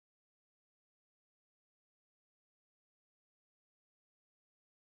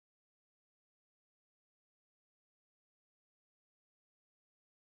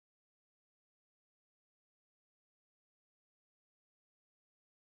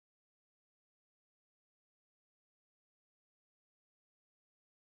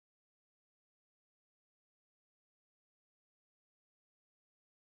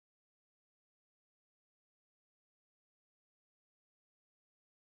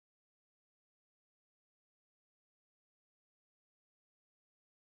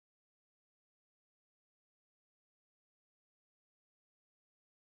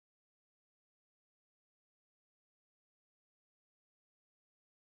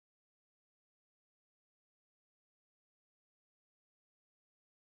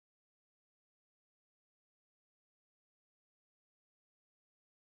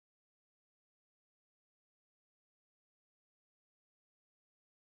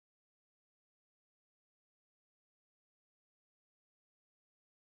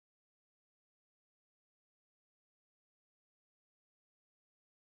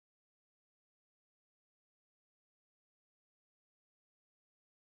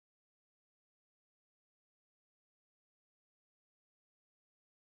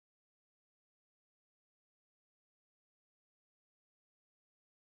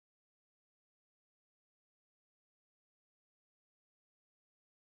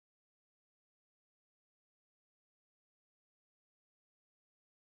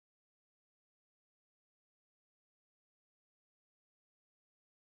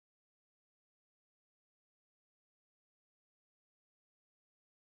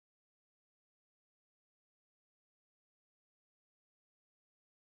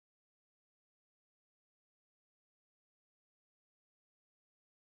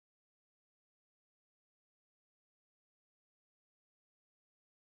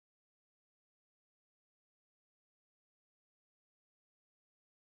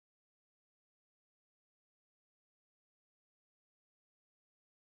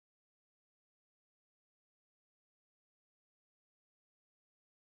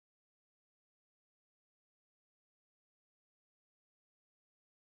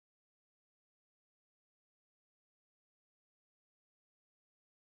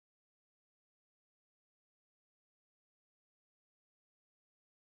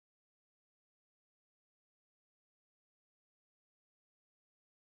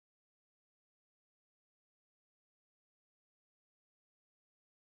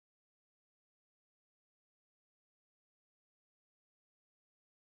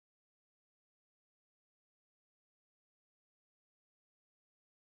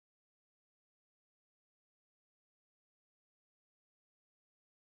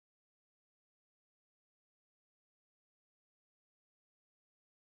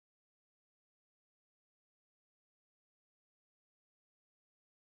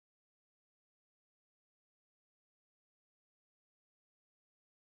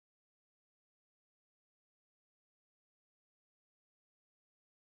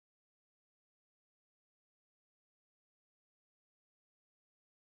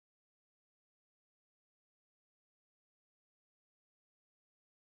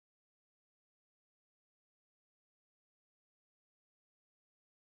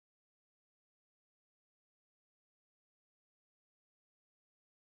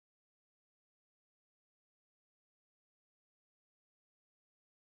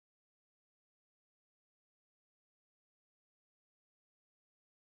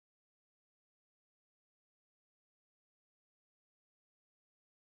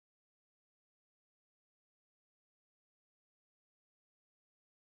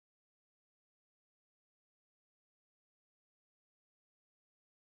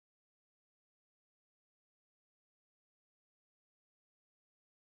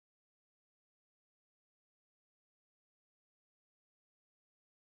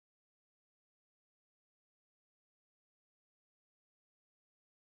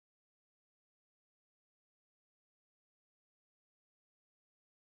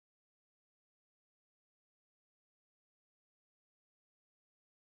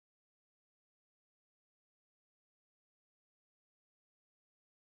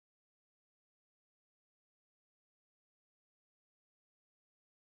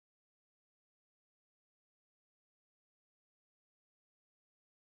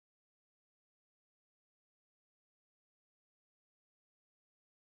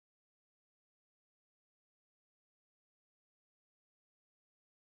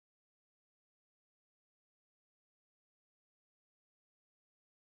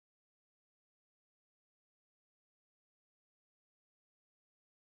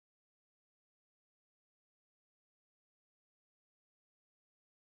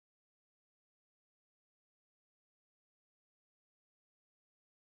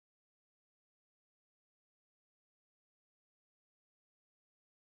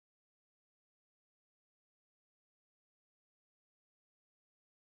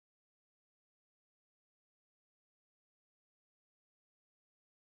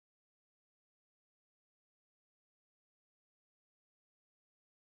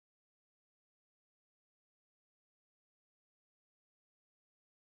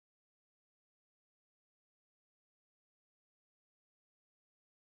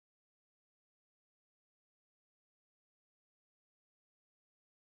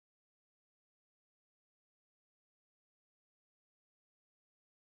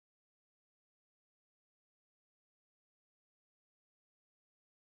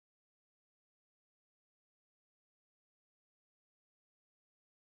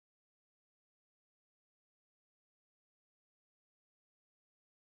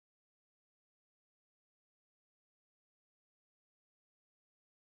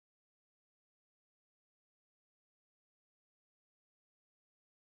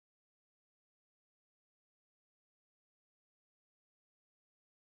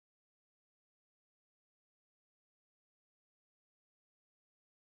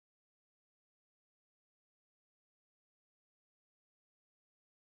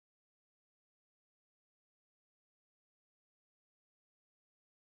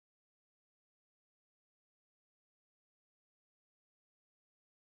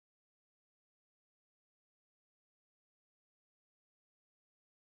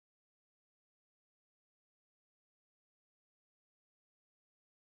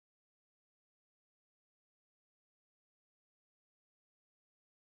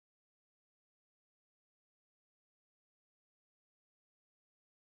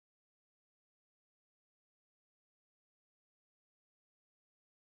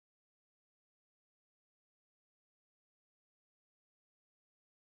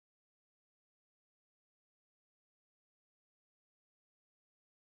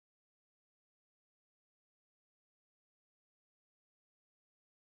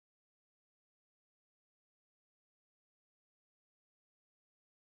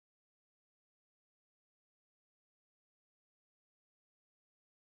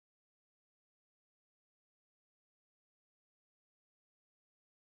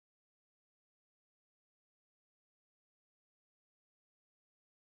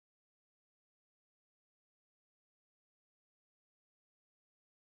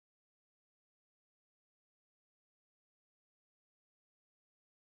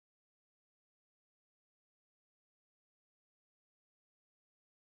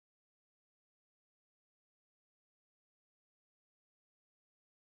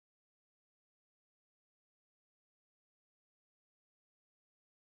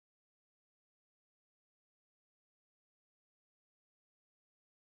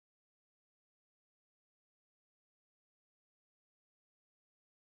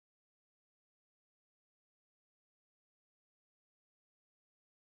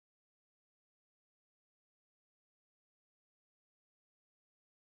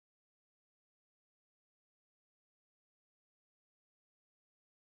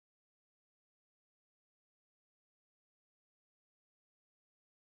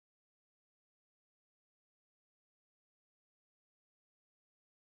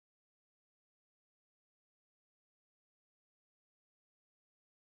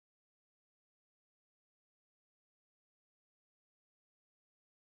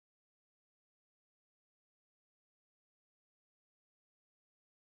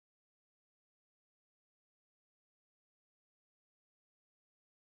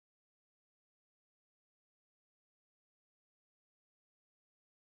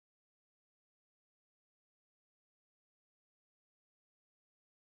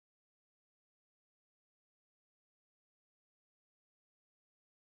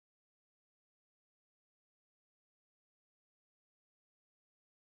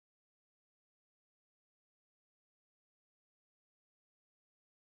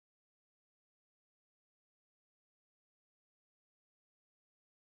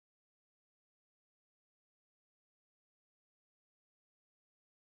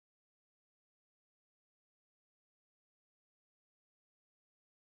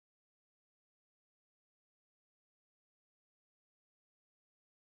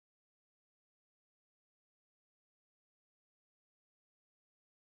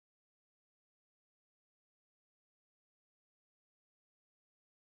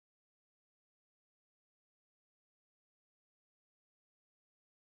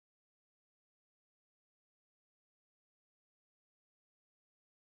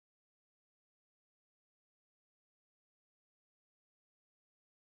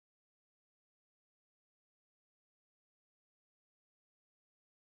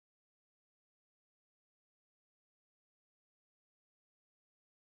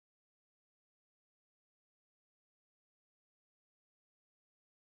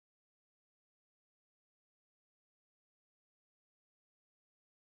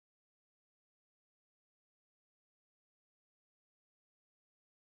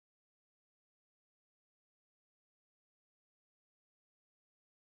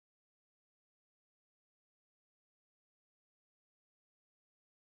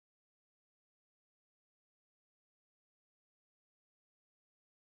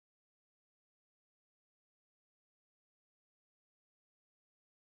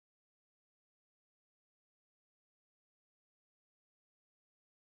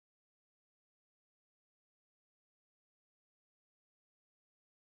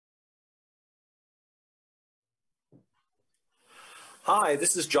Hi,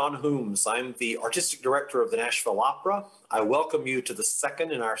 this is John Holmes. I'm the Artistic Director of the Nashville Opera. I welcome you to the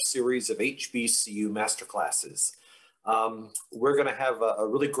second in our series of HBCU Masterclasses. We're going to have a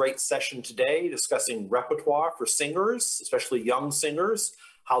really great session today discussing repertoire for singers, especially young singers,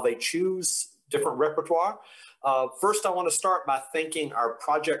 how they choose different repertoire. First, I want to start by thanking our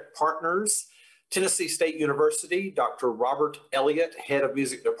project partners, Tennessee State University, Dr. Robert Elliott, Head of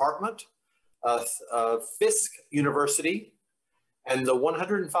Music Department, Fisk University, and the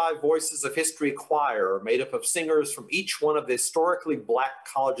 105 Voices of History Choir, made up of singers from each one of the historically Black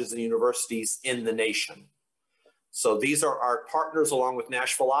colleges and universities in the nation. So these are our partners along with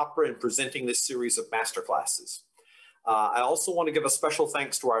Nashville Opera in presenting this series of masterclasses. I also want to give a special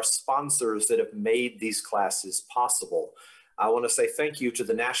thanks to our sponsors that have made these classes possible. I want to say thank you to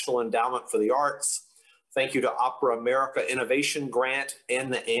the National Endowment for the Arts. Thank you to Opera America Innovation Grant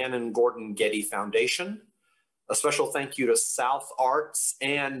and the Ann and Gordon Getty Foundation. A special thank you to South Arts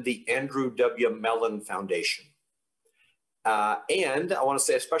and the Andrew W. Mellon Foundation. And I want to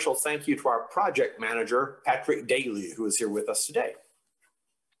say a special thank you to our project manager, Patrick Daly, who is here with us today.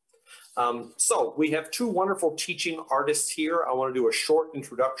 So we have two wonderful teaching artists here. I want to do a short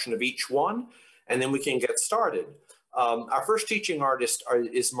introduction of each one, and then we can get started. Our first teaching artist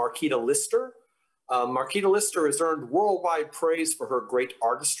is Marquita Lister. Marquita Lister has earned worldwide praise for her great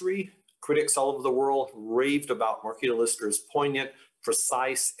artistry. Critics all over the world raved about Marquita Lister's poignant,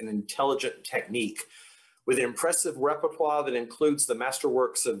 precise, and intelligent technique, with an impressive repertoire that includes the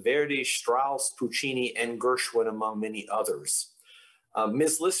masterworks of Verdi, Strauss, Puccini, and Gershwin, among many others.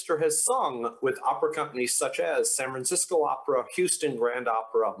 Ms. Lister has sung with opera companies such as San Francisco Opera, Houston Grand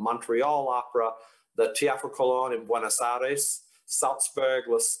Opera, Montreal Opera, the Teatro Colón in Buenos Aires, Salzburg,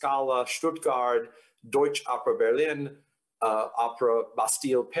 La Scala, Stuttgart, Deutsche Oper Berlin, Opera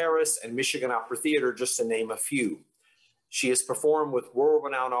Bastille Paris, and Michigan Opera Theater, just to name a few. She has performed with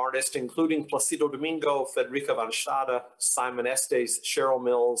world-renowned artists, including Placido Domingo, Federica van Stade, Simon Estes, Cheryl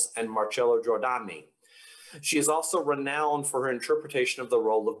Mills, and Marcello Giordani. She is also renowned for her interpretation of the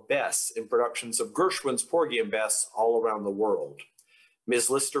role of Bess in productions of Gershwin's Porgy and Bess all around the world. Ms.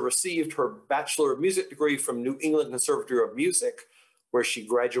 Lister received her Bachelor of Music degree from New England Conservatory of Music, where she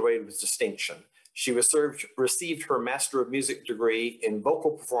graduated with distinction. She received her Master of Music degree in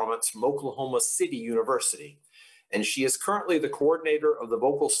vocal performance from Oklahoma City University, and she is currently the coordinator of the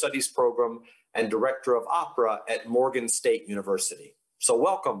Vocal Studies Program and Director of Opera at Morgan State University. So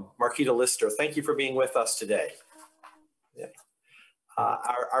welcome, Marquita Lister. Thank you for being with us today. Yeah.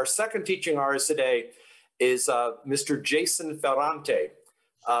 Our second teaching artist today is Mr. Jason Ferrante.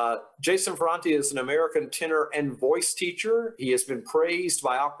 Jason Ferrante is an American tenor and voice teacher. He has been praised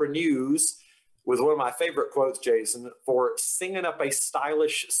by Opera News with one of my favorite quotes, Jason, for singing up a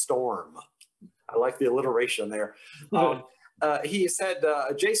stylish storm. I like the alliteration there. He said,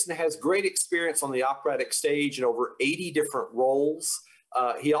 Jason has great experience on the operatic stage in over 80 different roles.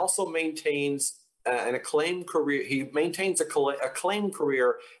 He also maintains an acclaimed career. He maintains acclaimed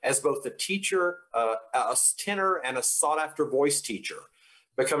career as both a teacher, a tenor, and a sought-after voice teacher,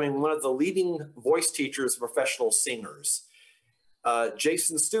 becoming one of the leading voice teachers of professional singers.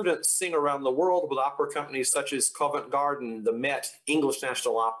 Jason's students sing around the world with opera companies such as Covent Garden, the Met, English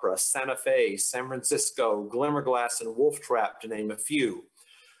National Opera, Santa Fe, San Francisco, Glimmerglass, and Wolf Trap, to name a few.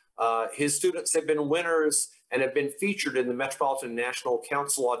 His students have been winners and have been featured in the Metropolitan National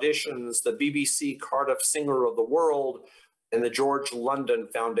Council auditions, the BBC Cardiff Singer of the World, and the George London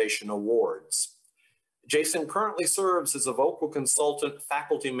Foundation Awards. Jason currently serves as a vocal consultant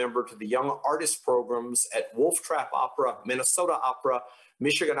faculty member to the Young Artist programs at Wolf Trap Opera, Minnesota Opera,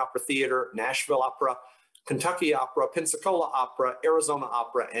 Michigan Opera Theater, Nashville Opera, Kentucky Opera, Pensacola Opera, Arizona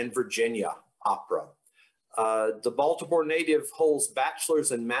Opera, and Virginia Opera. The Baltimore native holds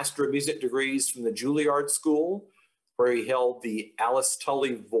bachelor's and master of music degrees from the Juilliard School, where he held the Alice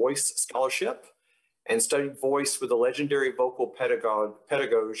Tully Voice Scholarship and studied voice with the legendary vocal pedagogue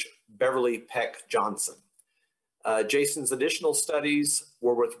Beverly Peck Johnson. Jason's additional studies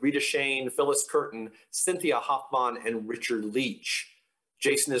were with Rita Shane, Phyllis Curtin, Cynthia Hoffman, and Richard Leach.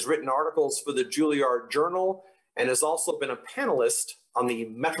 Jason has written articles for the Juilliard Journal and has also been a panelist on the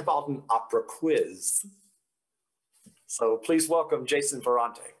Metropolitan Opera Quiz. So please welcome Jason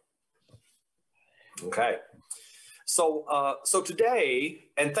Ferrante. Okay. So today,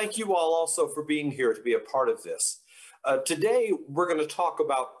 and thank you all also for being here to be a part of this. Today, we're going to talk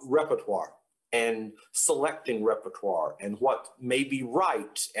about repertoire and selecting repertoire and what may be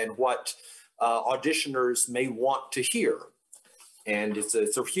right and what auditioners may want to hear. And it's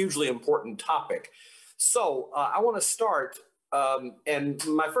a hugely important topic. So I want to start And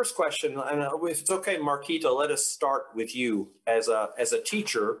my first question, and if it's okay, Marquita, let us start with you as a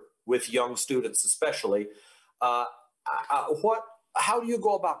teacher with young students, especially. How do you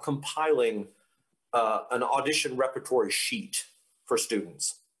go about compiling an audition repertory sheet for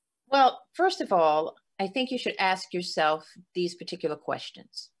students? Well, first of all, I think you should ask yourself these particular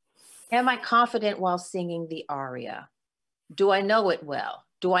questions. Am I confident while singing the aria? Do I know it well?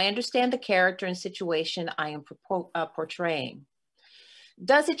 Do I understand the character and situation I am portraying?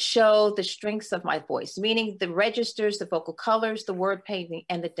 Does it show the strengths of my voice, meaning the registers, the vocal colors, the word painting,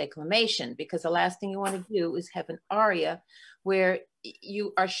 and the declamation? Because the last thing you want to do is have an aria where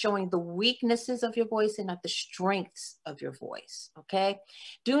you are showing the weaknesses of your voice and not the strengths of your voice, okay?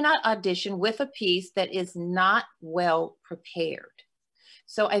 Do not audition with a piece that is not well prepared.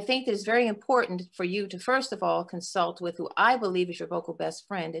 So I think that it's very important for you to, first of all, consult with who I believe is your vocal best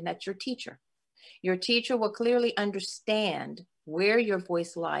friend, and that's your teacher. Your teacher will clearly understand where your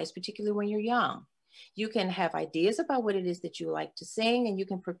voice lies, particularly when you're young. You can have ideas about what it is that you like to sing, and you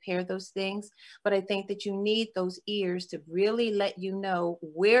can prepare those things, but I think that you need those ears to really let you know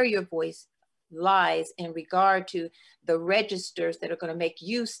where your voice lies in regard to the registers that are going to make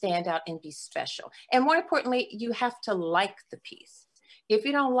you stand out and be special. And more importantly, you have to like the piece. If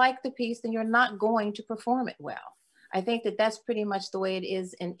you don't like the piece, then you're not going to perform it well. I think that that's pretty much the way it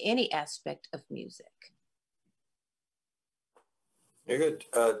is in any aspect of music. Very good.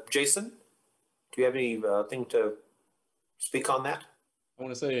 Jason, do you have anything to speak on that? I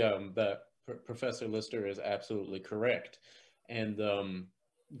want to say that Professor Lister is absolutely correct. And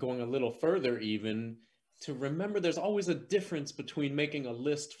going a little further even, to remember there's always a difference between making a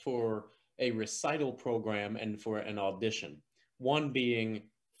list for a recital program and for an audition. One being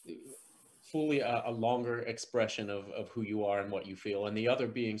fully a longer expression of who you are and what you feel, and the other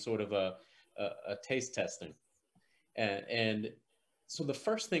being sort of a taste testing. And so the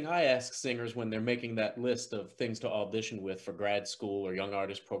first thing I ask singers when they're making that list of things to audition with for grad school or young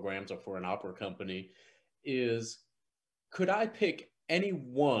artist programs or for an opera company is, could I pick any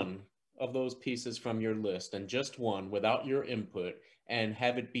one of those pieces from your list, and just one without your input, and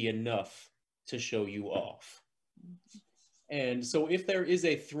have it be enough to show you off? And so if there is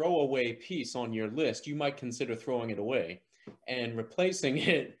a throwaway piece on your list, you might consider throwing it away and replacing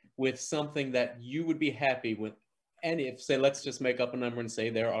it with something that you would be happy with. And if, say, let's just make up a number and say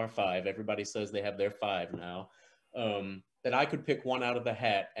there are 5, everybody says they have their 5 now, that I could pick one out of the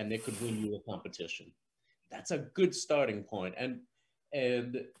hat and it could win you a competition. That's a good starting point.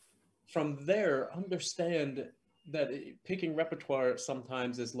 And from there, understand that picking repertoire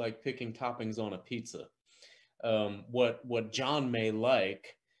sometimes is like picking toppings on a pizza. What John may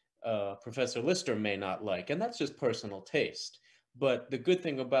like, Professor Lister may not like, and that's just personal taste. But the good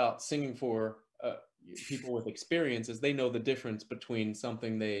thing about singing for people with experience is they know the difference between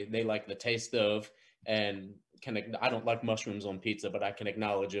something they like the taste of, and I don't like mushrooms on pizza, but I can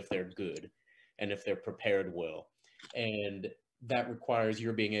acknowledge if they're good and if they're prepared well. And that requires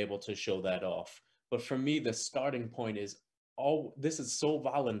your being able to show that off. But for me, the starting point is this is so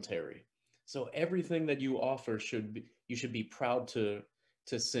voluntary. So everything that you offer you should be proud to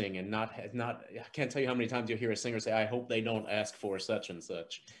sing, and not, I can't tell you how many times you'll hear a singer say, I hope they don't ask for such and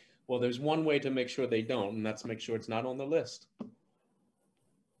such. Well, there's one way to make sure they don't, and that's make sure it's not on the list.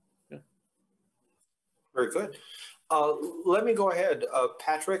 Yeah. Very good. Let me go ahead,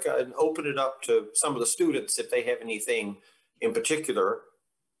 Patrick, and open it up to some of the students if they have anything in particular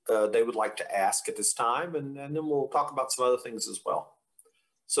they would like to ask at this time, and then we'll talk about some other things as well.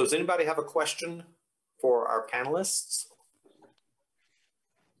 So does anybody have a question for our panelists?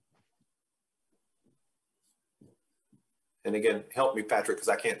 And again, help me, Patrick, because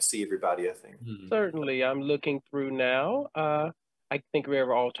I can't see everybody, I think. Certainly, I'm looking through now. I think we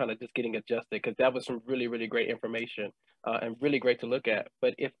were all trying to just getting adjusted, because that was some really, really great information and really great to look at.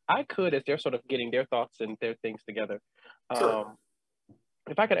 But if I could, as they're sort of getting their thoughts and their things together, Sure.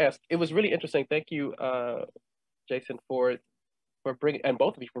 If I could ask, it was really interesting. Thank you, Jason, for bringing, and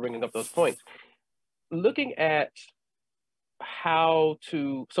both of you for bringing up those points. Looking at how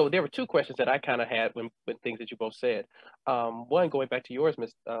to, so there were 2 questions that I kind of had when things that you both said. One, going back to yours,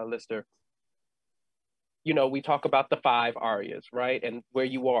 Ms. Lister, you know, we talk about the 5 arias, right? And where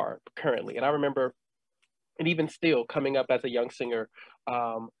you are currently. And I remember, and even still coming up as a young singer,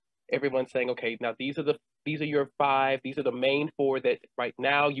 everyone saying, okay, now these are your 5, these are the main 4 that right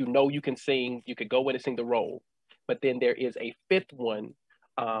now, you know, you can sing, you could go in and sing the role. But then there is a 5th one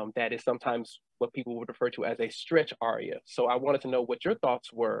that is sometimes what people would refer to as a stretch aria. So I wanted to know what your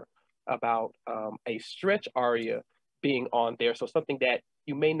thoughts were about a stretch aria being on there. So something that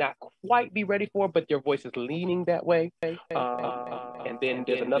you may not quite be ready for, but your voice is leaning that way. And then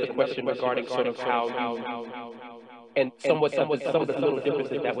there's another question regarding sort of how and some of the little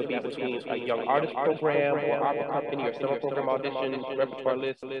differences that would be between a young artist program or opera company or summer program audition repertoire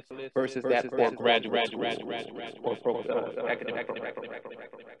list versus that for graduate school or academic program.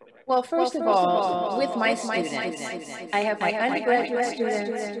 Well, first of all, with my students, I have my undergraduate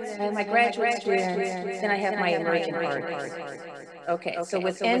students, I have my graduate students, then I have my emerging artists. Okay, so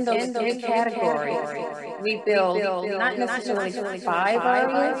within those three categories, we build not necessarily 5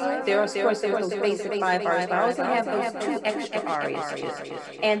 arias. There are, of course, there's those basic 5 arias, but I also have those 2 extra arias too.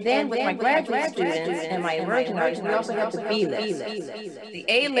 And then with my graduate students and my emerging artists, we also have the B list. The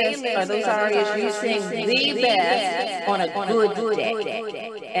A list are those arias you sing the best on a good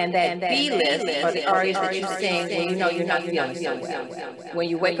day. And that B list are the arias that you sing when you know you're not feeling so well. When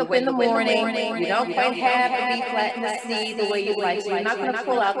you wake up in the morning, you don't quite have the B flat and the C the way you like, so you're not going to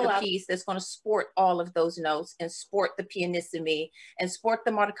pull out the piece that's going to sport all of those notes and sport the pianissimi and sport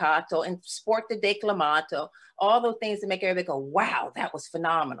the marcato and sport the declamato, all those things that make everybody go, wow, that was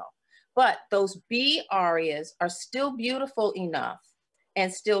phenomenal. But those B arias are still beautiful enough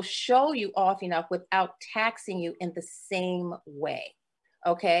and still show you off enough without taxing you in the same way.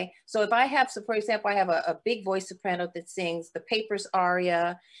 Okay, so if I have, so for example, I have a big voice soprano that sings the Papers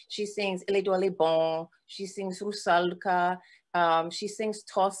aria, she sings Il est doit les bon, she sings Rusalka, she sings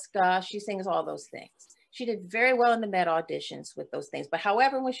Tosca, she sings all those things. She did very well in the Met auditions with those things. But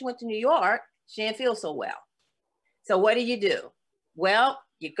however, when she went to New York, she didn't feel so well. So what do? Well,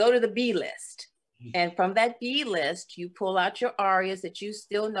 you go to the B list. And from that B list, you pull out your arias that you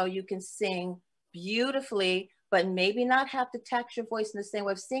still know you can sing beautifully, but maybe not have to tax your voice in the same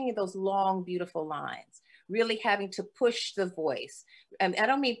way of singing those long, beautiful lines, really having to push the voice. I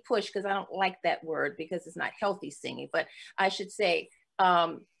don't mean push because I don't like that word because it's not healthy singing, but I should say,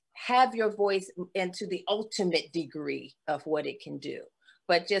 have your voice into the ultimate degree of what it can do.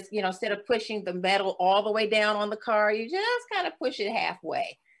 But just, you know, instead of pushing the metal all the way down on the car, you just kind of push it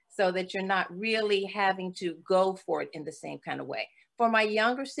halfway so that you're not really having to go for it in the same kind of way. For my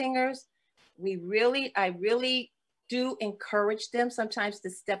younger singers, I really do encourage them sometimes to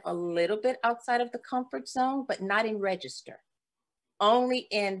step a little bit outside of the comfort zone, but not in register, only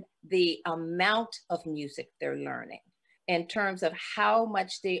in the amount of music they're learning in terms of how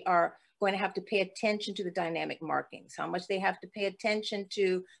much they are going to have to pay attention to the dynamic markings, how much they have to pay attention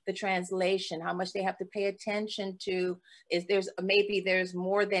to the translation, how much they have to pay attention to, maybe there's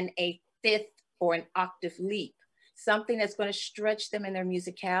more than a fifth or an octave leap, something that's going to stretch them in their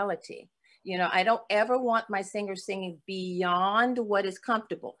musicality. You know, I don't ever want my singers singing beyond what is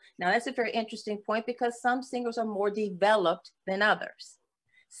comfortable. Now, that's a very interesting point because some singers are more developed than others.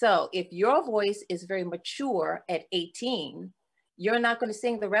 So if your voice is very mature at 18, you're not going to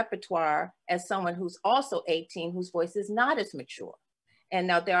sing the repertoire as someone who's also 18, whose voice is not as mature. And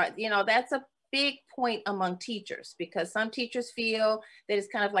now that's a big point among teachers because some teachers feel that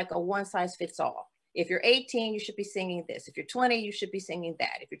it's kind of like a one size fits all. If you're 18, you should be singing this. If you're 20, you should be singing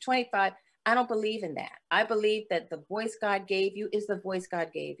that. If you're 25, I don't believe in that. I believe that the voice God gave you is the voice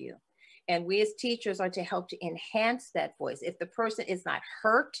God gave you. And we as teachers are to help to enhance that voice. If the person is not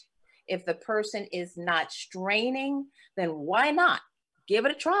hurt, if the person is not straining, then why not? Give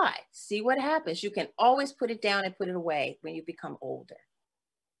it a try. See what happens. You can always put it down and put it away when you become older.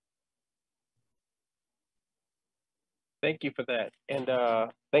 Thank you for that. And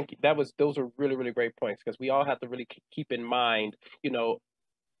thank you. Those are really, really great points because we all have to really keep in mind, you know,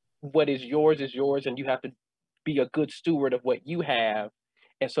 what is yours, and you have to be a good steward of what you have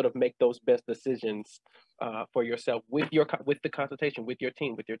and sort of make those best decisions for yourself with the consultation, with your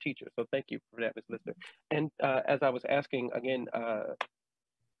team, with your teacher. So thank you for that, Ms. Lister. And as I was asking again,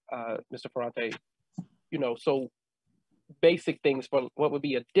 Mr. Ferrante, you know, so basic things for what would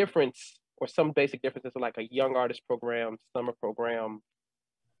be a difference or some basic differences like a young artist program, summer program,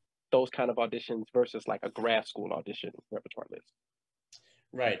 those kind of auditions versus like a grad school audition repertoire list.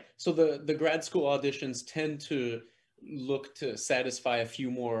 Right. So the grad school auditions tend to look to satisfy a few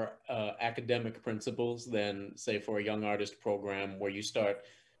more academic principles than, say, for a young artist program where you start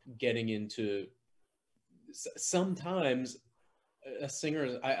getting into sometimes a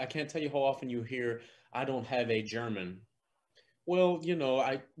singer. I can't tell you how often you hear, I don't have a German. Well, you know,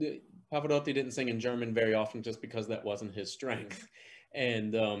 Pavarotti didn't sing in German very often just because that wasn't his strength.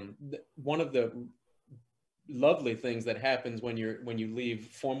 And one of the lovely things that happens when you leave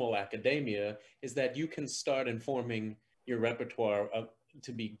formal academia is that you can start informing your repertoire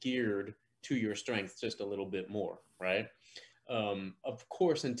to be geared to your strengths just a little bit more, right? Of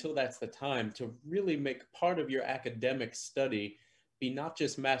course, until that's the time, to really make part of your academic study be not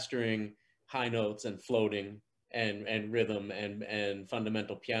just mastering high notes and floating and rhythm and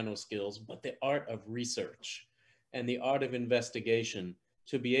fundamental piano skills, but the art of research and the art of investigation,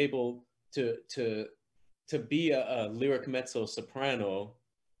 to be able to be a lyric mezzo soprano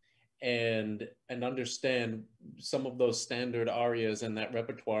and understand some of those standard arias in that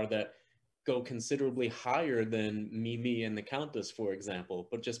repertoire that go considerably higher than Mimi and the Countess, for example,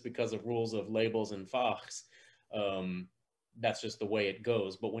 but just because of rules of labels and Fachs, that's just the way it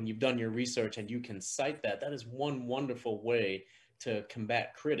goes. But when you've done your research and you can cite that, that is one wonderful way to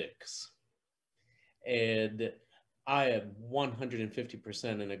combat critics. And I am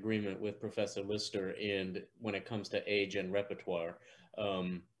 150% in agreement with Professor Lister when it comes to age and repertoire.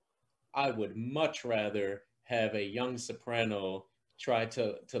 I would much rather have a young soprano try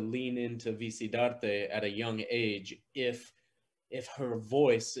to lean into Visidarte at a young age if her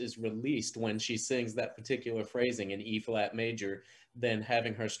voice is released when she sings that particular phrasing in E flat major, than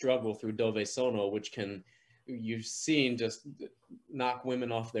having her struggle through Dove sono, which can, you've seen, just knock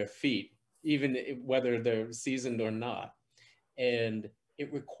women off their feet, even whether they're seasoned or not. And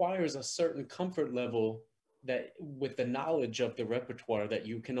it requires a certain comfort level that with the knowledge of the repertoire that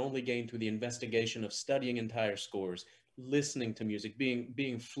you can only gain through the investigation of studying entire scores, listening to music,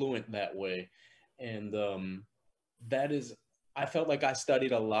 being fluent that way. And that is, I felt like I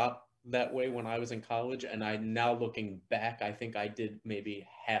studied a lot that way when I was in college, and now looking back, I think I did maybe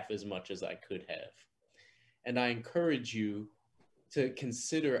half as much as I could have. And I encourage you to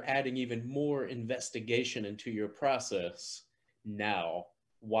consider adding even more investigation into your process now,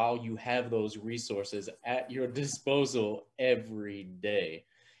 while you have those resources at your disposal every day.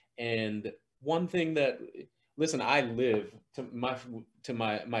 And one thing that, listen, I live to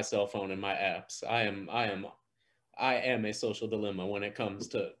my cell phone and my apps. I am a social dilemma when it comes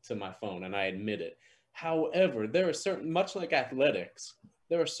to my phone, and I admit it. However, there are certain, much like athletics,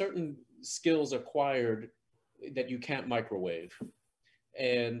 there are certain skills acquired that you can't microwave.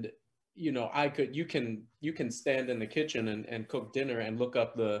 And you can stand in the kitchen and cook dinner and look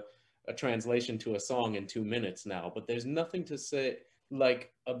up a translation to a song in 2 minutes now, but there's nothing to say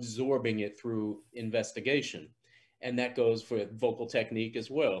like absorbing it through investigation. And that goes for vocal technique as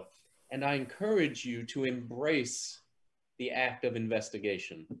well. And I encourage you to embrace the act of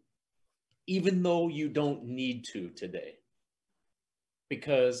investigation, even though you don't need to today.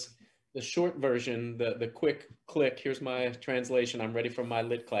 Because the short version, the quick click, here's my translation, I'm ready for my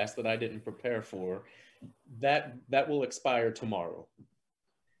lit class that I didn't prepare for, that will expire tomorrow.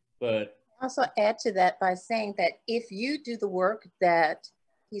 But also add to that by saying that if you do the work that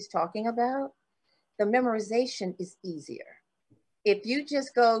he's talking about, the memorization is easier. If you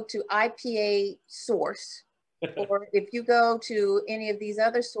just go to IPA source, or if you go to any of these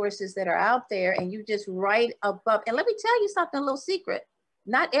other sources that are out there and you just write above, and let me tell you something, a little secret,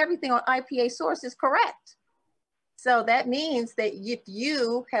 not everything on IPA source is correct. So that means that if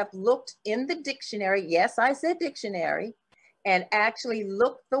you have looked in the dictionary, yes, I said dictionary, and actually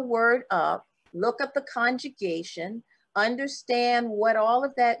look the word up, look up the conjugation, understand what all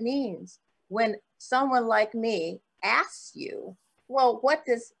of that means. When someone like me asks you, well, what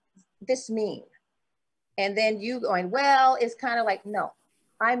does this mean? And then you going, well, it's kind of like, no,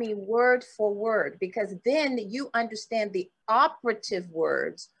 I mean word for word, because then you understand the operative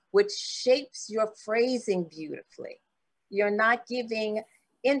words, which shapes your phrasing beautifully. You're not giving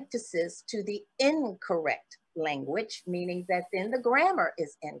emphasis to the incorrect language, meaning that then the grammar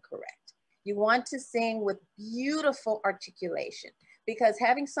is incorrect. You want to sing with beautiful articulation, because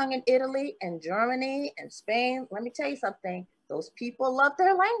having sung in Italy and Germany and Spain, let me tell you something, those people love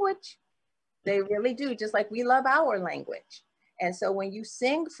their language. They really do, just like we love our language. And so when you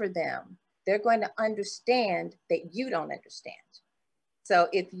sing for them, they're going to understand that you don't understand. So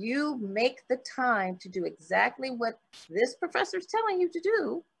if you make the time to do exactly what this professor is telling you to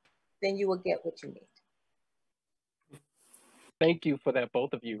do, then you will get what you need. Thank you for that,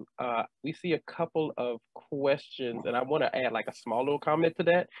 both of you. We see a couple of questions, and I want to add like a small little comment to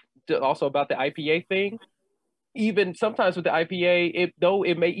that, also about the IPA thing. Even sometimes with the IPA, though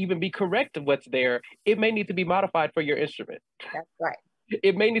it may even be correct what's there, it may need to be modified for your instrument. That's right.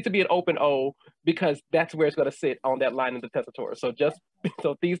 It may need to be an open O, because that's where it's going to sit on that line in the tessitura. So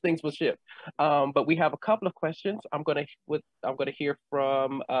so these things will shift. But we have a couple of questions. I'm going to hear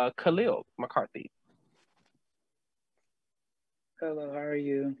from Khalil McCarthy. Hello, how are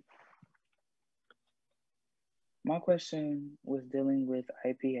you? My question was dealing with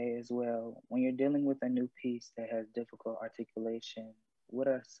IPA as well. When you're dealing with a new piece that has difficult articulation, what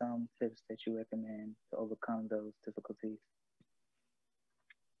are some tips that you recommend to overcome those difficulties?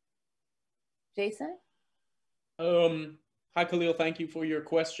 Jason? Hi, Khalil. Thank you for your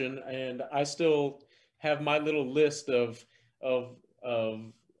question. And I still have my little list of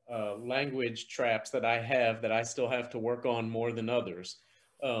language traps that I have that I still have to work on more than others.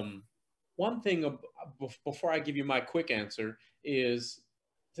 Um, One thing before I give you my quick answer is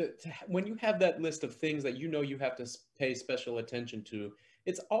when you have that list of things that you know you have to pay special attention to,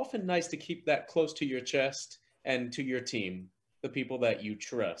 it's often nice to keep that close to your chest and to your team, the people that you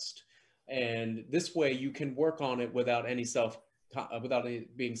trust. And this way you can work on it without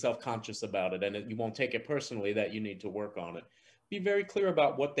being self-conscious about it, and you won't take it personally that you need to work on it. Be very clear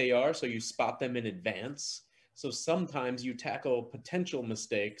about what they are so you spot them in advance. So sometimes you tackle potential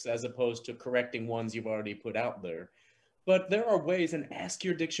mistakes as opposed to correcting ones you've already put out there. But there are ways, and ask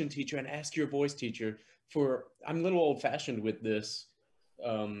your diction teacher and ask your voice teacher for, I'm a little old fashioned with this,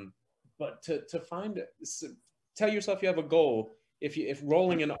 but to find, tell yourself you have a goal. If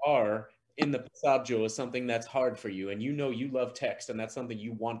rolling an R in the passaggio is something that's hard for you, and you know you love text and that's something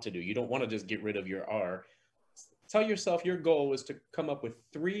you want to do, you don't want to just get rid of your R, tell yourself your goal is to come up with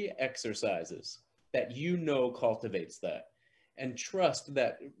 3 exercises that you know cultivates that, and trust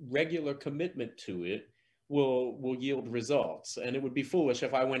that regular commitment to it will yield results. And it would be foolish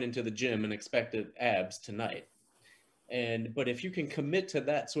if I went into the gym and expected abs tonight. But if you can commit to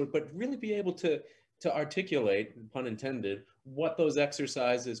that sort, but really be able to articulate, pun intended, what those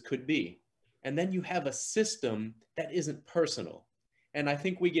exercises could be. And then you have a system that isn't personal. And I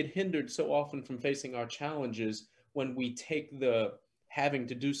think we get hindered so often from facing our challenges when we take the having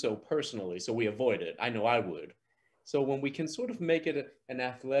to do so personally. So we avoid it. I know I would. So when we can sort of make it an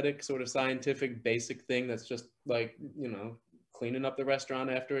athletic, sort of scientific, basic thing that's just like, cleaning up the restaurant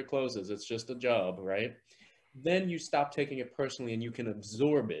after it closes, it's just a job, right? Then you stop taking it personally and you can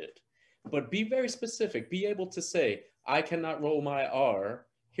absorb it. But be very specific. Be able to say, I cannot roll my R.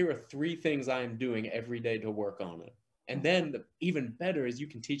 Here are 3 things I am doing every day to work on it. And then even better is you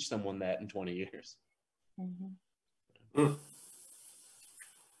can teach someone that in 20 years. Mm-hmm.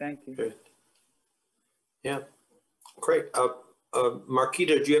 Thank you. Good. Yeah, great.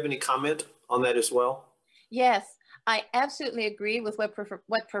 Marquita, do you have any comment on that as well? Yes, I absolutely agree with what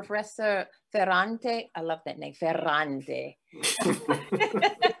Professor Ferrante, I love that name, Ferrante.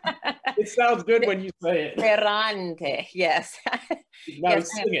 It sounds good when you say it. Ferrante, yes. Now yes,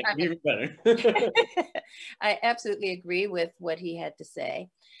 sing it, even better. I absolutely agree with what he had to say.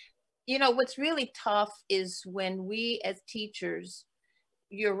 What's really tough is when we as teachers,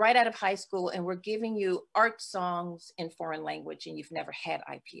 you're right out of high school and we're giving you art songs in foreign language and you've never had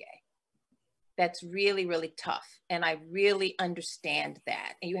IPA. That's really, really tough. And I really understand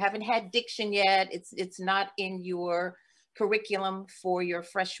that. And you haven't had diction yet. It's not in your curriculum for your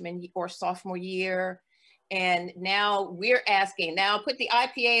freshman or sophomore year. And now we're asking, now put the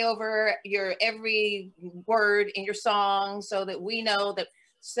IPA over your every word in your song so that we know that.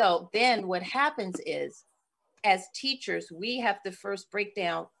 So then what happens is, as teachers, we have to first break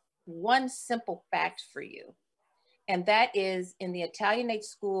down one simple fact for you. And that is, in the Italianate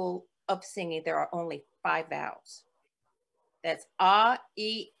school of singing, there are only 5 vowels. That's A,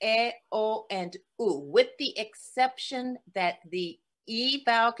 E, O, and U, with the exception that the E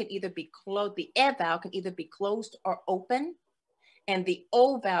vowel can either be closed, the E vowel can either be closed or open, and the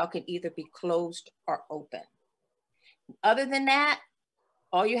O vowel can either be closed or open. Other than that,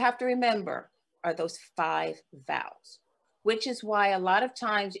 all you have to remember are those 5 vowels, which is why a lot of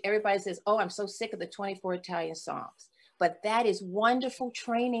times everybody says, oh, I'm so sick of the 24 Italian songs. But that is wonderful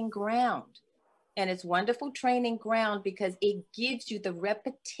training ground. And it's wonderful training ground because it gives you the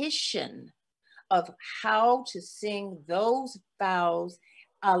repetition of how to sing those vowels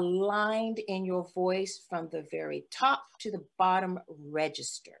aligned in your voice from the very top to the bottom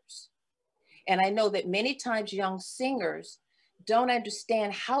registers. And I know that many times young singers don't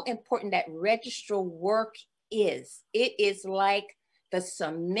understand how important that registral work is. It is like the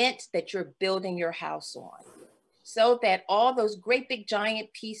cement that you're building your house on, so that all those great big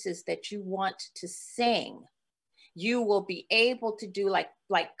giant pieces that you want to sing, you will be able to do like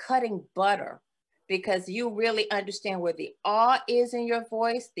cutting butter, because you really understand where the ah is in your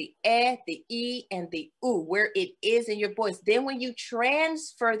voice, the the e, and the oo, where it is in your voice. Then when you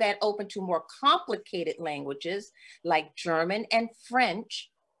transfer that open to more complicated languages like German and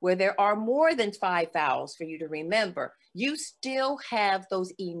French, where there are more than 5 vowels for you to remember, you still have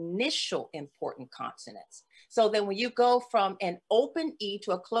those initial important consonants. So then when you go from an open E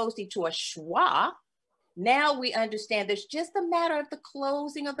to a closed E to a schwa, now we understand there's just a matter of the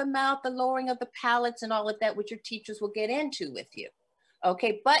closing of the mouth, the lowering of the palates and all of that, which your teachers will get into with you.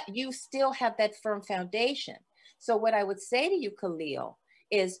 Okay, but you still have that firm foundation. So what I would say to you, Khalil,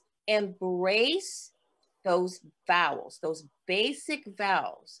 is embrace those vowels, those basic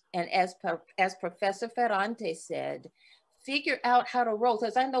vowels. And as Professor Ferrante said, figure out how to roll,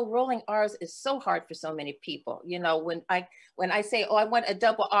 because I know rolling R's is so hard for so many people. You know, when I say, oh, I want a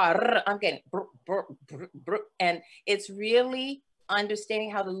double R, I'm getting brr, brr, brr, brr, and it's really understanding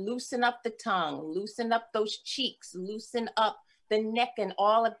how to loosen up the tongue, loosen up those cheeks, loosen up the neck and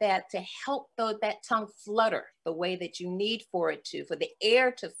all of that to help that tongue flutter the way that you need for it to, for the air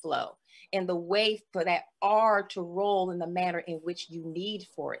to flow, and the way for that R to roll in the manner in which you need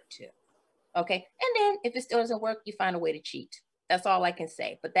for it to. Okay, and then if it still doesn't work, you find a way to cheat. That's all I can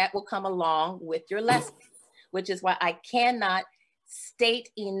say, but that will come along with your lesson, which is why I cannot state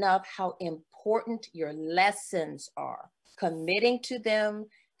enough how important your lessons are. Committing to them,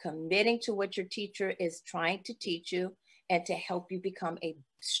 committing to what your teacher is trying to teach you, and to help you become a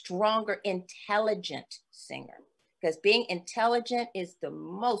stronger, intelligent singer. Because being intelligent is the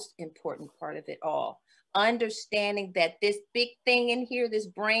most important part of it all. Understanding that this big thing in here, this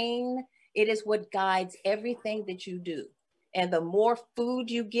brain, it is what guides everything that you do. And the more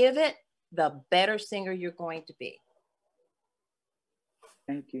food you give it, the better singer you're going to be.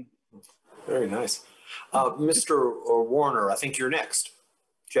 Thank you. Very nice. Mr. Warner, I think you're next.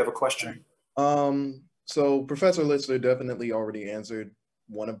 Do you have a question? So Professor Lister definitely already answered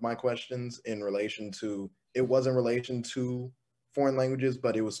one of my questions in relation to, it was in relation to foreign languages,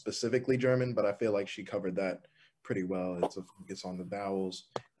 but it was specifically German, but I feel like she covered that pretty well. It's a focus on the vowels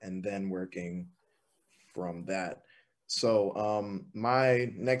and then working from that. So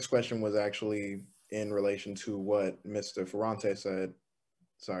my next question was actually in relation to what Mr. Ferrante said.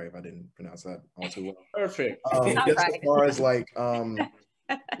 Sorry if I didn't pronounce that all too well. Perfect. Just as far as like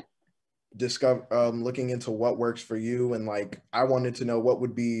looking into what works for you, and like I wanted to know what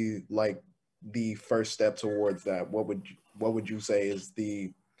would be like the first step towards that. What would you say is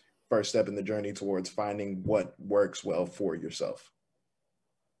the first step in the journey towards finding what works well for yourself?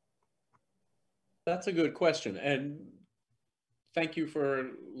 That's a good question, and thank you for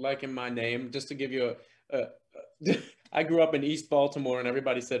liking my name. Just to give you I grew up in East Baltimore, and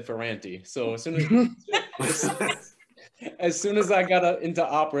everybody said Ferrante. So as soon as I got into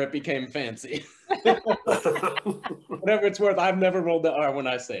opera, it became fancy. Whatever it's worth, I've never rolled the R when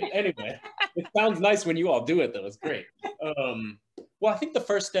I say it. Anyway, it sounds nice when you all do it, though. It's great. Well, I think the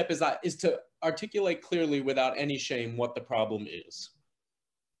first step is to articulate clearly without any shame what the problem is.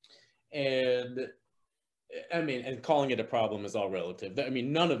 And I mean, and calling it a problem is all relative. I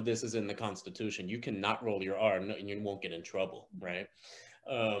mean, none of this is in the Constitution. You cannot roll your R and you won't get in trouble, right?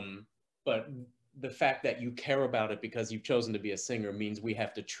 But the fact that you care about it because you've chosen to be a singer means we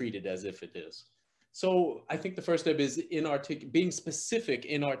have to treat it as if it is. So I think the first step is being specific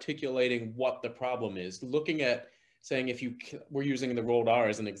in articulating what the problem is. Looking at saying, we're using the rolled R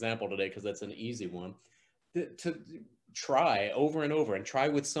as an example today because that's an easy one, to try over and over and try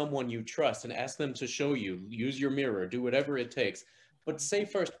with someone you trust and ask them to show you, use your mirror, do whatever it takes. But say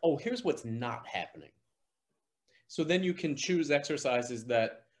first, oh, here's what's not happening. So then you can choose exercises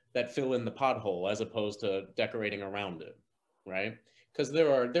that fill in the pothole as opposed to decorating around it, right? Because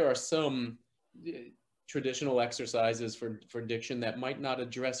there are some traditional exercises for diction that might not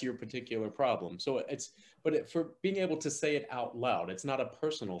address your particular problem. So for being able to say it out loud, it's not a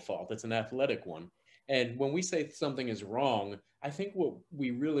personal fault, it's an athletic one. And when we say something is wrong, I think what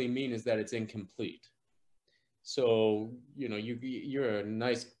we really mean is that it's incomplete. So, you know, you're a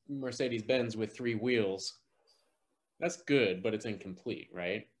nice Mercedes-Benz with 3 wheels. That's good, but it's incomplete,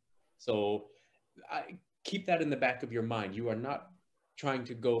 right? So keep that in the back of your mind. You are not trying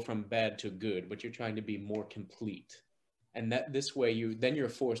to go from bad to good, but you're trying to be more complete. And that this way then you're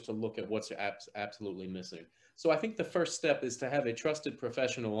forced to look at what's absolutely missing. So I think the first step is to have a trusted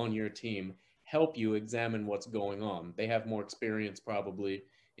professional on your team help you examine what's going on. They have more experience probably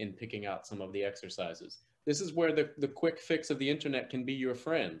in picking out some of the exercises. This is where the quick fix of the internet can be your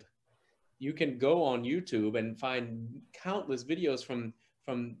friend. You can go on YouTube and find countless videos from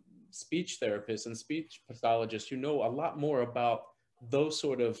speech therapists and speech pathologists who know a lot more about those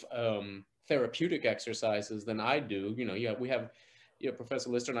sort of therapeutic exercises than I do. You know, Professor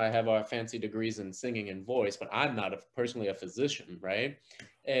Lister and I have our fancy degrees in singing and voice, but I'm not personally a physician, right?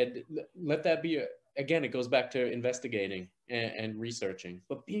 And let that be, again, it goes back to investigating and researching,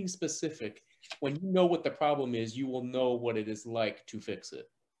 but being specific. When you know what the problem is, you will know what it is like to fix it.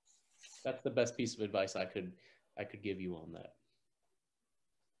 That's the best piece of advice I could give you on that.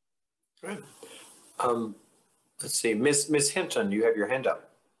 Great. Let's see, Ms. Hinton, you have your hand up.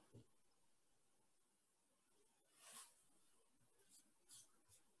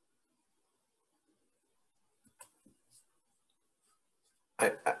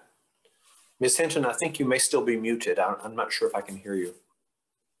 Ms. Hinton, I think you may still be muted. I'm not sure if I can hear you.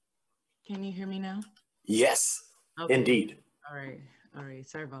 Can you hear me now? Yes, Okay. indeed. All right.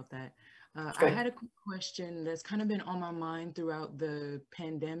 Sorry about that. Okay. I had a quick question that's kind of been on my mind throughout the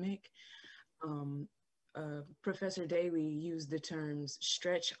pandemic. Professor Daly used the terms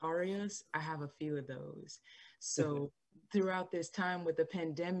stretch arias. I have a few of those. So throughout this time with the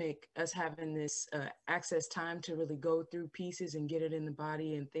pandemic, us having this access time to really go through pieces and get it in the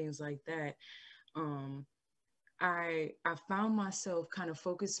body and things like that, I found myself kind of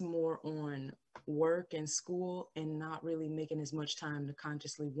focused more on work and school and not really making as much time to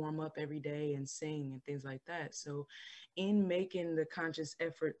consciously warm up every day and sing and things like that. So in making the conscious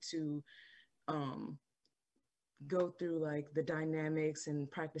effort to go through like the dynamics and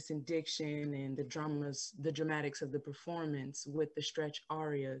practicing diction and the dramatics of the performance with the stretch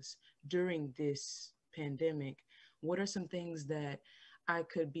arias during this pandemic, what are some things that I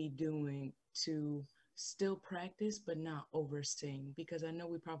could be doing to still practice but not over sing? Because I know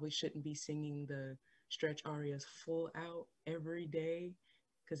we probably shouldn't be singing the stretch arias full out every day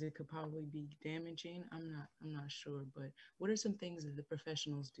because it could probably be damaging. I'm not sure, but what are some things that the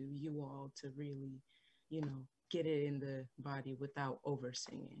professionals do, you all, to really, get it in the body without over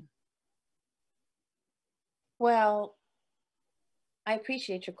singing? Well, I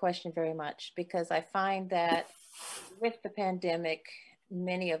appreciate your question very much, because I find that with the pandemic,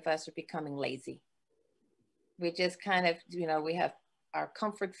 many of us are becoming lazy. We just kind of, we have our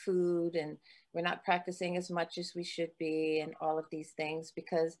comfort food and we're not practicing as much as we should be and all of these things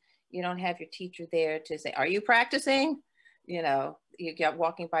because you don't have your teacher there to say, are you practicing? You get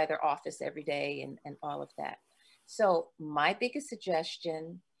walking by their office every day and all of that. So my biggest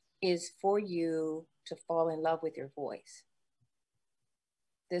suggestion is for you to fall in love with your voice.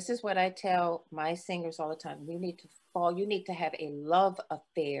 This is what I tell my singers all the time. You need to have a love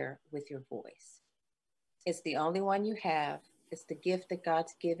affair with your voice. It's the only one you have. It's the gift that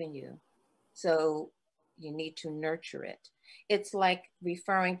God's given you. So you need to nurture it. It's like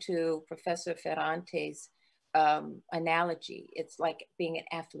referring to Professor Ferrante's analogy. It's like being an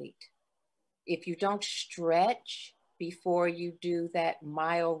athlete. If you don't stretch before you do that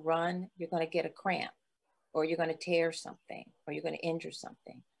mile run, you're going to get a cramp, or you're going to tear something, or you're going to injure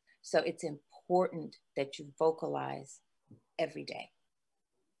something. So it's important that you vocalize every day.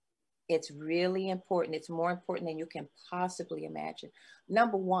 It's really important. It's more important than you can possibly imagine.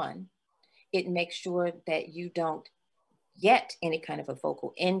 Number one, it makes sure that you don't get any kind of a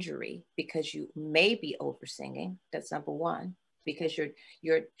vocal injury because you may be over singing. That's number one, because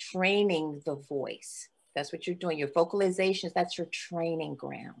you're training the voice. That's what you're doing. Your vocalizations, that's your training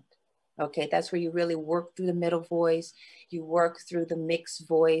ground. Okay, that's where you really work through the middle voice, you work through the mixed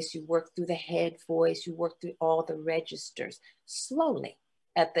voice, you work through the head voice, you work through all the registers slowly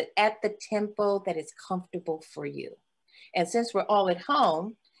at the tempo that is comfortable for you. And since we're all at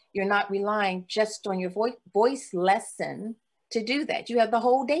home, you're not relying just on your voice lesson to do that. You have the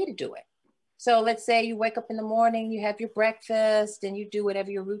whole day to do it. So let's say you wake up in the morning, you have your breakfast and you do whatever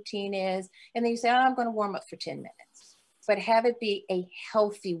your routine is. And then you say, oh, I'm going to warm up for 10 minutes, but have it be a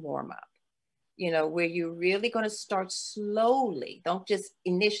healthy warm up, where you're really going to start slowly. Don't just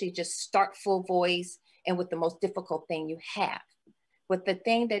initially just start full voice and with the most difficult thing you have, with the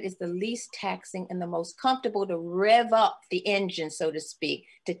thing that is the least taxing and the most comfortable to rev up the engine, so to speak,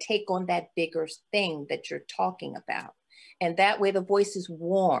 to take on that bigger thing that you're talking about. And that way the voice is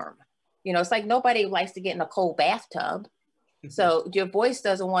warm. It's like nobody likes to get in a cold bathtub. So your voice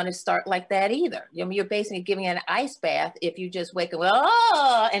doesn't want to start like that either. You're basically giving it an ice bath if you just wake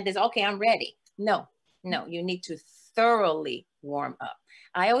up, and there's, okay, I'm ready. No, you need to thoroughly warm up.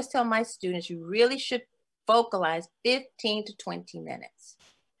 I always tell my students, you really should vocalize 15 to 20 minutes.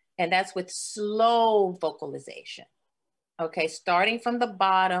 And that's with slow vocalization. Okay, starting from the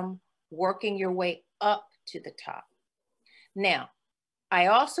bottom, working your way up to the top. Now, I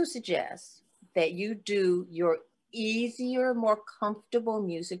also suggest that you do your easier, more comfortable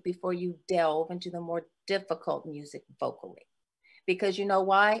music before you delve into the more difficult music vocally. Because you know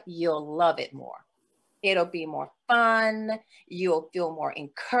why? You'll love it more. It'll be more fun. You'll feel more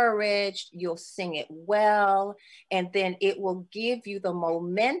encouraged. You'll sing it well. And then it will give you the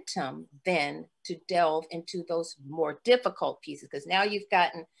momentum then to delve into those more difficult pieces. Because now you've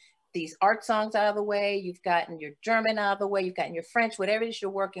gotten these art songs out of the way. You've gotten your German out of the way. You've gotten your French, whatever it is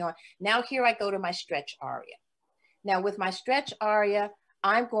you're working on. Now here I go to my stretch aria. Now with my stretch aria,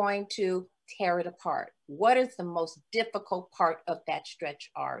 I'm going to tear it apart. What is the most difficult part of that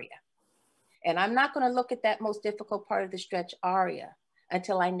stretch aria? And I'm not going to look at that most difficult part of the stretch aria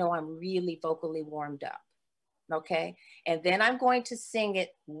until I know I'm really vocally warmed up. Okay. And then I'm going to sing it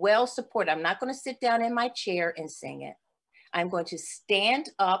well supported. I'm not going to sit down in my chair and sing it. I'm going to stand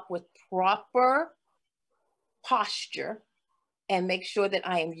up with proper posture and make sure that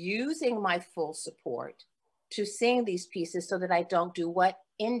I am using my full support to sing these pieces so that I don't do what?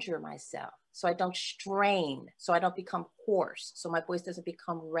 Injure myself. So I don't strain, so I don't become hoarse, so my voice doesn't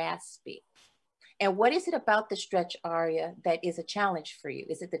become raspy. And what is it about the stretch aria that is a challenge for you?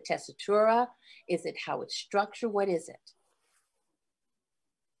 Is it the tessitura? Is it how it's structured? What is it?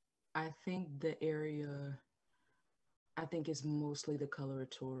 I think the area, I think it's mostly the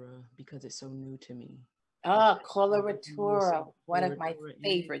coloratura because it's so new to me. Ah, coloratura, one of my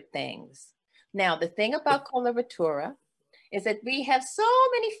favorite things. Now, the thing about coloratura is that we have so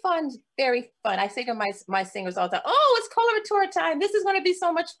many fun, very fun. I say to my singers all the time, oh, it's coloratura time. This is going to be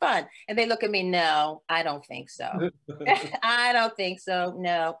so much fun. And they look at me, no, I don't think so. I don't think so.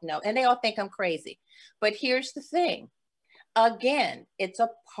 No, no. And they all think I'm crazy. But here's the thing. Again, it's a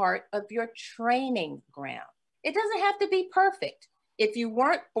part of your training ground. It doesn't have to be perfect. If you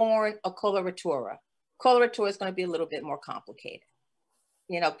weren't born a coloratura is going to be a little bit more complicated.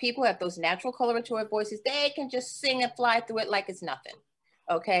 You know, people have those natural coloratura voices. They can just sing and fly through it like it's nothing.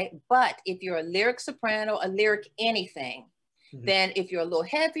 Okay. But if you're a lyric soprano, a lyric anything, then if you're a little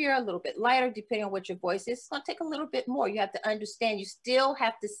heavier, a little bit lighter, depending on what your voice is, it's going to take a little bit more. You have to understand you still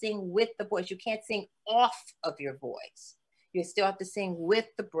have to sing with the voice. You can't sing off of your voice. You still have to sing with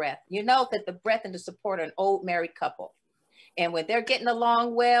the breath. You know that the breath and the support are an old married couple. And when they're getting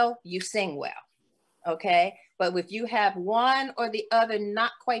along well, you sing well. Okay. But if you have one or the other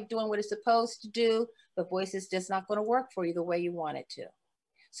not quite doing what it's supposed to do, the voice is just not going to work for you the way you want it to.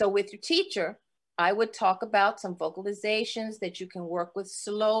 So with your teacher, I would talk about some vocalizations that you can work with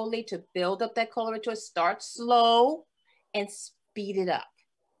slowly to build up that coloratura. Start slow and speed it up.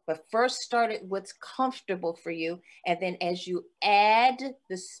 But first start at what's comfortable for you. And then as you add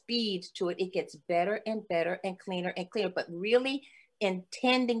the speed to it, it gets better and better and cleaner and cleaner. But really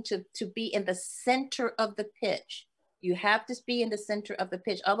intending to be in the center of the pitch. You have to be in the center of the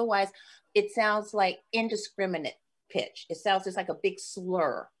pitch. Otherwise, it sounds like indiscriminate pitch. It sounds just like a big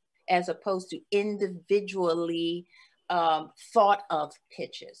slur as opposed to individually thought of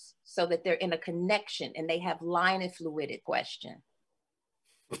pitches so that they're in a connection and they have line and fluidity question.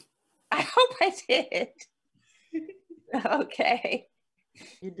 I hope I did. Okay.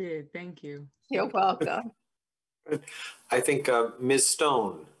 You did. Thank you. You're welcome. I think Ms.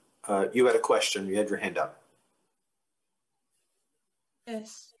 Stone, you had a question. You had your hand up.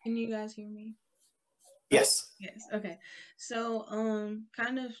 Yes. Can you guys hear me? Yes. Yes. Okay. So,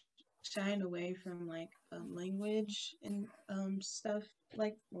 kind of shying away from like language and stuff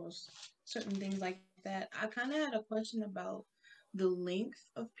like certain things like that. I kind of had a question about the length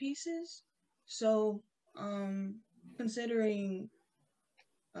of pieces. So, considering,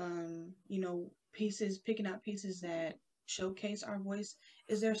 picking out pieces that showcase our voice,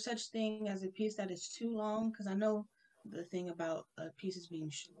 is there such thing as a piece that is too long? Because I know the thing about pieces being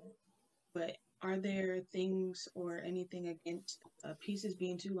short, but are there things or anything against pieces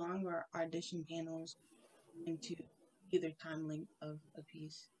being too long or audition panels into either time length of a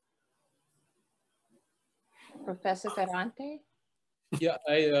piece? Professor Ferrante? Yeah,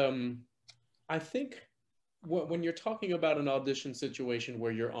 I think when you're talking about an audition situation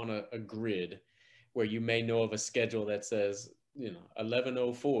where you're on a grid, where you may know of a schedule that says,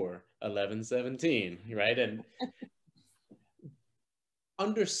 11:04, 11:17, right? And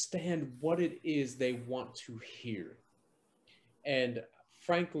understand what it is they want to hear. And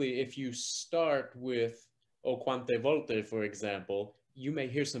frankly, if you start with O Quante Volte, for example, you may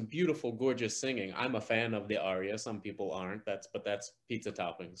hear some beautiful, gorgeous singing. I'm a fan of the aria. Some people aren't. But that's pizza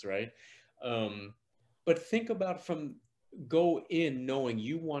toppings, right? But think about go in knowing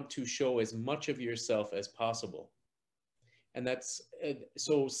you want to show as much of yourself as possible. And that's,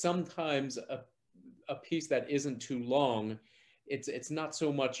 so sometimes a piece that isn't too long, it's not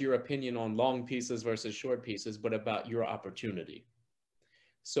so much your opinion on long pieces versus short pieces, but about your opportunity.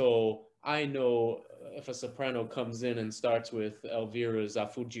 So I know if a soprano comes in and starts with Elvira's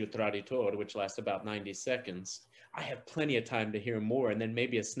Affugio Traditor, which lasts about 90 seconds, I have plenty of time to hear more and then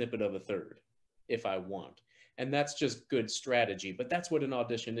maybe a snippet of a third if I want. And that's just good strategy, but that's what an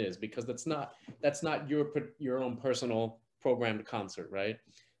audition is, because that's not your own personal programmed concert, right?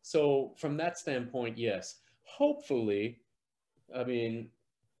 So from that standpoint, yes, hopefully, I mean,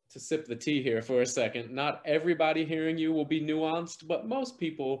 to sip the tea here for a second, not everybody hearing you will be nuanced, but most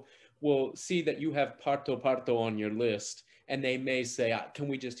people will see that you have parto on your list, and they may say, can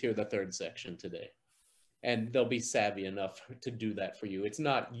we just hear the third section today? and they'll be savvy enough to do that for you. It's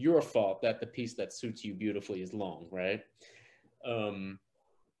not your fault that the piece that suits you beautifully is long, right?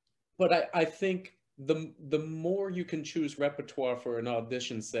 But I think the more you can choose repertoire for an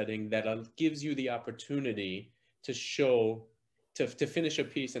audition setting, that gives you the opportunity to show, to finish a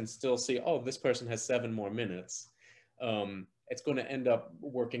piece and still see, oh, this person has 7 more minutes. It's going to end up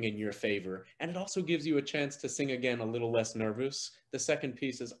working in your favor. And it also gives you a chance to sing again a little less nervous. The second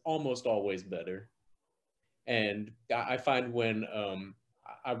piece is almost always better. And I find when,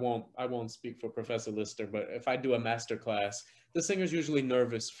 I won't speak for Professor Lister, but if I do a master class, the singer's usually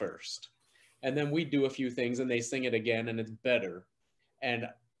nervous first. And then we do a few things and they sing it again and it's better. And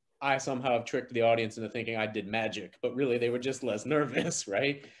I somehow have tricked the audience into thinking I did magic, but really they were just less nervous,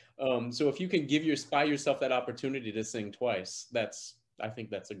 right? So if you can buy yourself that opportunity to sing twice, I think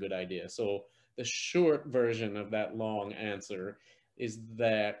that's a good idea. So the short version of that long answer is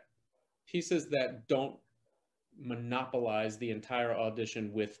that pieces that don't monopolize the entire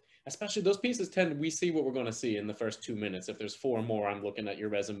audition with, especially those pieces we see what we're going to see in the first 2 minutes. If there's 4 more, I'm looking at your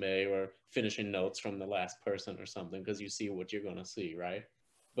resume or finishing notes from the last person or something, because you see what you're going to see, right?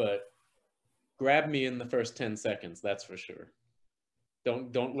 But grab me in the first 10 seconds, that's for sure.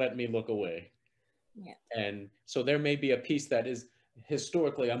 Don't let me look away. Yeah. And so there may be a piece that is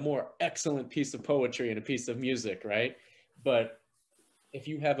historically a more excellent piece of poetry and a piece of music, right? But if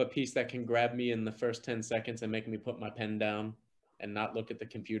you have a piece that can grab me in the first 10 seconds and make me put my pen down and not look at the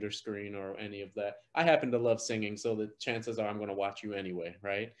computer screen or any of that. I happen to love singing, so the chances are I'm going to watch you anyway,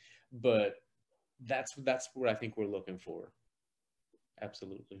 right? But that's what I think we're looking for.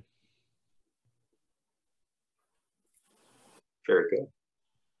 Absolutely. Very good.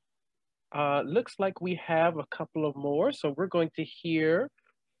 Looks like we have a couple of more. So we're going to hear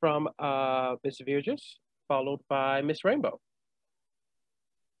from Ms. Virgis, followed by Miss Rainbow.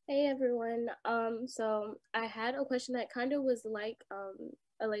 Hey everyone. So I had a question that kind of was like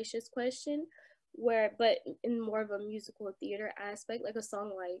Alicia's question, but in more of a musical theater aspect, like a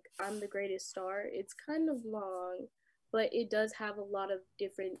song like I'm the Greatest Star. It's kind of long, but it does have a lot of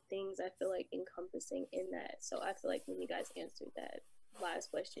different things I feel like encompassing in that. So I feel like when you guys answered that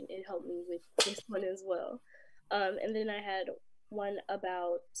last question, it helped me with this one as well. And then I had one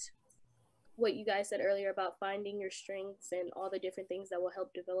about what you guys said earlier about finding your strengths and all the different things that will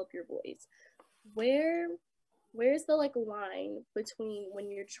help develop your voice. Where's the like line between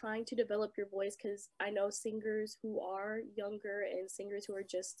when you're trying to develop your voice? Because I know singers who are younger and singers who are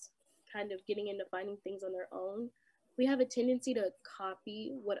just kind of getting into finding things on their own, we have a tendency to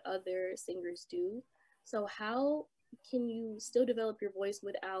copy what other singers do. So how can you still develop your voice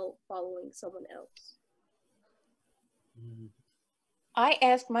without following someone else? I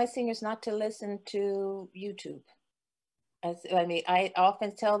ask my singers not to listen to YouTube. I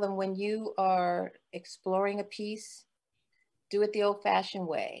often tell them, when you are exploring a piece, do it the old-fashioned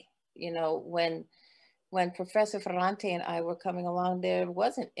way. You know, when Professor Ferrante and I were coming along, there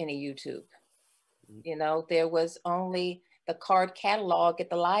wasn't any YouTube. You know, there was only the card catalog at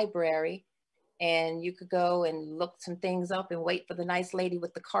the library, and you could go and look some things up and wait for the nice lady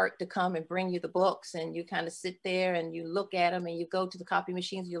with the cart to come and bring you the books, and you kind of sit there and you look at them, and you go to the copy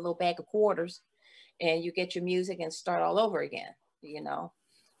machines with your little bag of quarters, and you get your music and start all over again, you know.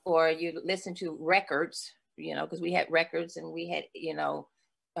 Or you listen to records, you know, because we had records and we had, you know,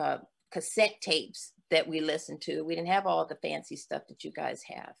 cassette tapes that we listened to. We didn't have all the fancy stuff that you guys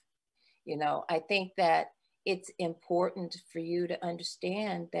have. You know, I think that it's important for you to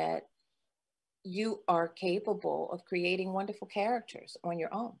understand that you are capable of creating wonderful characters on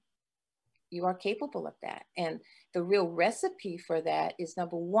your own. You are capable of that. And the real recipe for that is,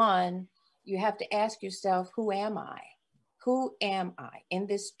 number one, you have to ask yourself, who am I? Who am I in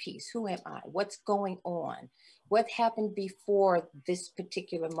this piece? Who am I? What's going on? What happened before this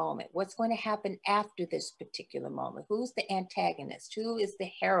particular moment? What's going to happen after this particular moment? Who's the antagonist? Who is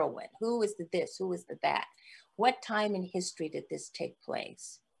the heroine? Who is the this? Who is the that? What time in history did this take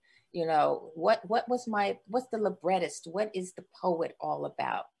place? You know, what's the librettist? What is the poet all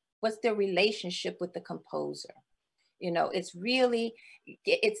about? What's their relationship with the composer? You know, it's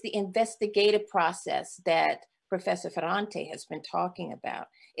the investigative process that Professor Ferrante has been talking about.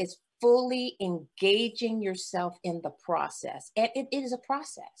 It's fully engaging yourself in the process. And it is a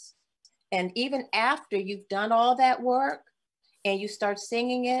process. And even after you've done all that work and you start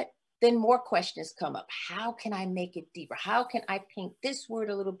singing it, then more questions come up. How can I make it deeper? How can I paint this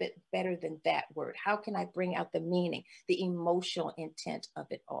word a little bit better than that word? How can I bring out the meaning, the emotional intent of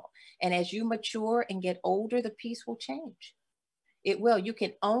it all? And as you mature and get older, the piece will change. It will. You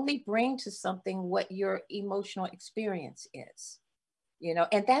can only bring to something what your emotional experience is. you know,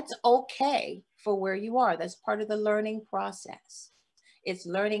 and that's okay for where you are. That's part of the learning process. It's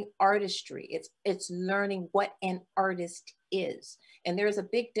learning artistry. It's learning what an artist is. And there's a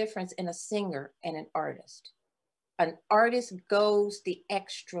big difference in a singer and an artist. An artist goes the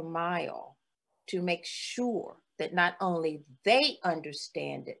extra mile to make sure that not only they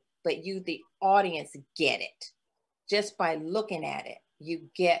understand it, but you, the audience, get it. Just by looking at it, you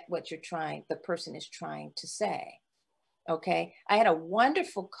get what the person is trying to say. Okay. I had a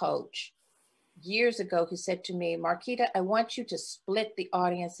wonderful coach years ago who said to me, Marquita, I want you to split the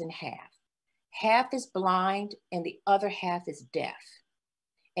audience in half. Half is blind and the other half is deaf.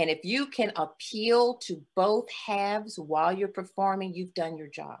 And if you can appeal to both halves while you're performing, you've done your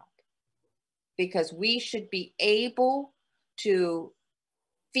job. Because we should be able to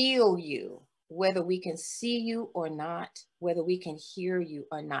feel you, whether we can see you or not, whether we can hear you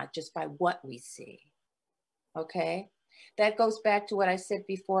or not, just by what we see. Okay? That goes back to what I said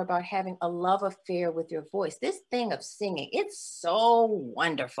before about having a love affair with your voice. This thing of singing, it's so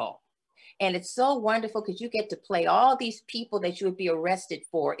wonderful. And it's so wonderful because you get to play all these people that you would be arrested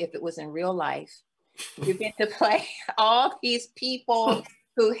for if it was in real life. You get to play all these people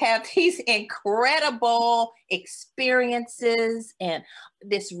who have these incredible experiences and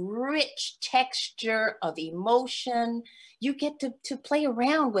this rich texture of emotion. You get to play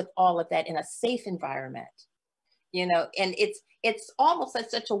around with all of that in a safe environment. You know, and it's almost like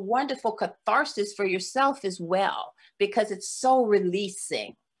such a wonderful catharsis for yourself as well, because it's so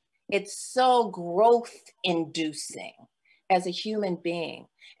releasing. It's so growth inducing as a human being.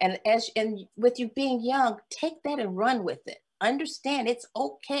 And with you being young, take that and run with it. Understand it's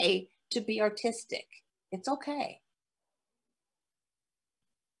okay to be artistic. It's okay.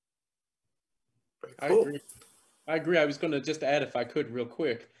 Cool. I agree. I was going to just add, if I could, real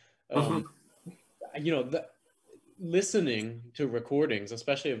quick. You know, listening to recordings,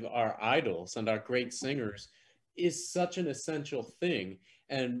 especially of our idols and our great singers, is such an essential thing.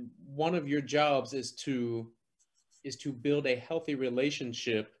 And one of your jobs is to build a healthy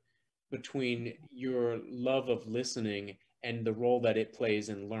relationship between your love of listening and the role that it plays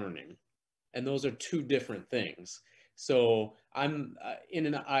in learning. And those are two different things. So I'm in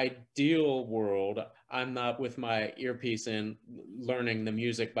an ideal world, I'm not with my earpiece in learning the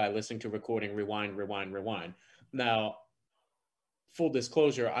music by listening to recording, rewind, rewind, rewind. Now, full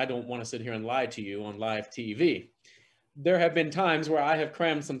disclosure, I don't want to sit here and lie to you on live TV. There have been times where I have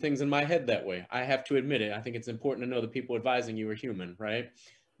crammed some things in my head that way. I have to admit it. I think it's important to know the people advising you are human, right?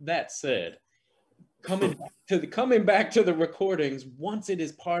 That said, coming back to the recordings, once it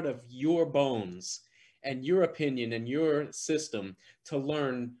is part of your bones and your opinion and your system to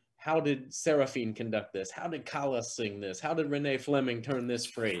learn, how did Seraphine conduct this? How did Callas sing this? How did Renee Fleming turn this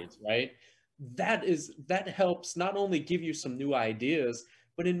phrase, right? That helps not only give you some new ideas,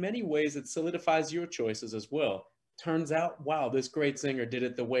 but in many ways it solidifies your choices as well. Turns out, wow, this great singer did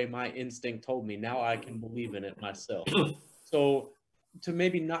it the way my instinct told me. Now I can believe in it myself. So to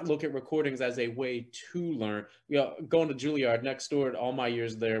maybe not look at recordings as a way to learn, you know, going to Juilliard next door, all my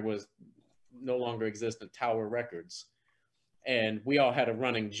years there was no longer existent Tower Records. And we all had a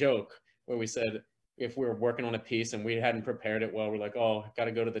running joke where we said, if we were working on a piece and we hadn't prepared it well, we're like, oh, got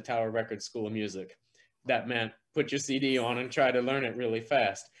to go to the Tower Records School of Music. That meant put your CD on and try to learn it really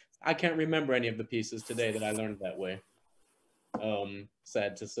fast. I can't remember any of the pieces today that I learned that way.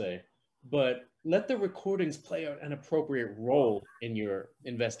 Sad to say. But let the recordings play an appropriate role in your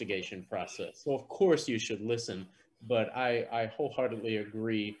investigation process. So of course you should listen, but I wholeheartedly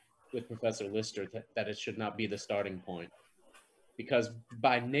agree with Professor Lister that it should not be the starting point. Because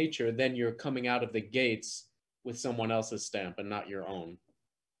by nature, then you're coming out of the gates with someone else's stamp and not your own.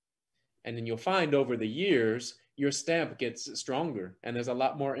 And then you'll find over the years, your stamp gets stronger and there's a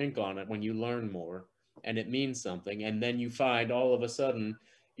lot more ink on it when you learn more and it means something. And then you find all of a sudden,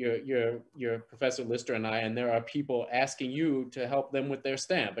 you're Professor Lister and I, and there are people asking you to help them with their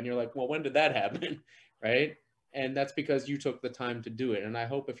stamp. And you're like, well, when did that happen, right? And that's because you took the time to do it. And I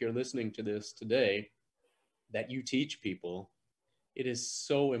hope if you're listening to this today, that you teach people. It is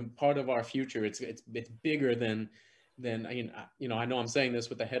so part of our future. It's bigger than you know, I know I'm saying this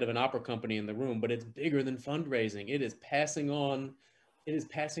with the head of an opera company in the room, but it's bigger than fundraising. It is passing on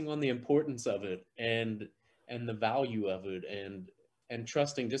the importance of it and the value of it, and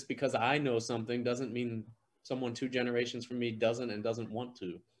trusting just because I know something doesn't mean someone 2 generations from me doesn't want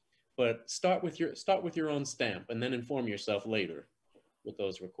to. But start with your own stamp and then inform yourself later with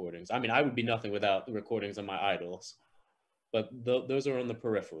those recordings. I mean, I would be nothing without the recordings of my idols. But those are on the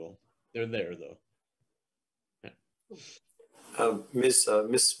peripheral. They're there, though. Yeah.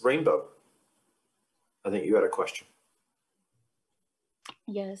 Miss Rainbow, I think you had a question.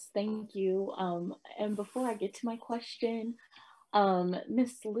 Yes, thank you. And before I get to my question,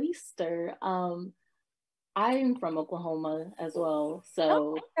 Miss Leister, I'm from Oklahoma as well. So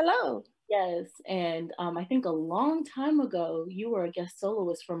Oh, hello. yes, and I think a long time ago, you were a guest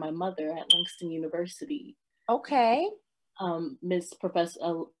soloist for my mother at Langston University. Okay. Miss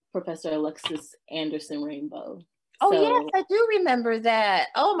Professor Alexis Anderson Rainbow. Oh, So, yes, I do remember that.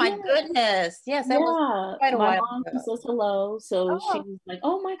 Oh, my yeah, goodness. Yes, that was quite a my while mom ago. says hello. So she Oh, was like,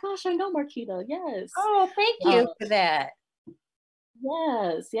 oh my gosh, I know Marquita. Yes. oh, thank Um, you for that.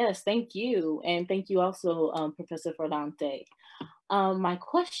 yes, thank you. And thank you also, Professor Ferrante. My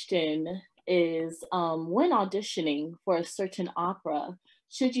question is, when auditioning for a certain opera,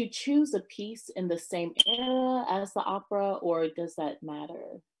 should you choose a piece in the same era as the opera, or does that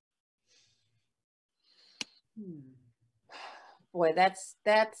matter? Boy, that's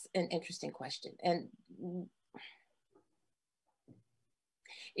an interesting question. And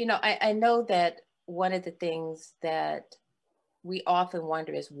you know, I know that one of the things that we often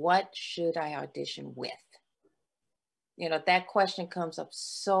wonder is, what should I audition with? You know, that question comes up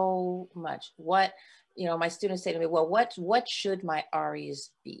so much. What, you know, my students say to me, well, what should my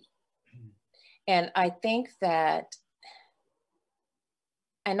arias be? And I think that,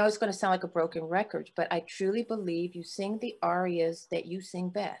 I know it's going to sound like a broken record, but I truly believe you sing the arias that you sing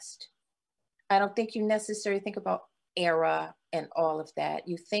best. I don't think you necessarily think about era and all of that.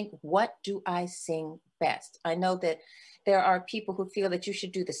 You think, what do I sing best? I know that there are people who feel that you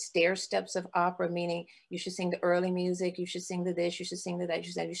should do the stair steps of opera, meaning you should sing the early music, you should sing the this, you should sing the that,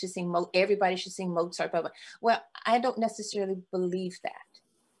 you should sing, everybody should sing Mozart, blah, blah. Well, I don't necessarily believe that.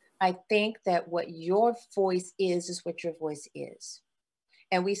 I think that what your voice is what your voice is.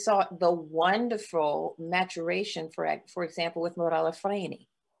 And we saw the wonderful maturation, for example, with Morella Freni,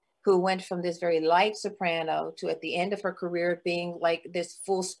 who went from this very light soprano to, at the end of her career, being like this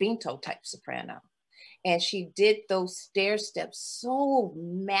full spinto type soprano. And she did those stair steps so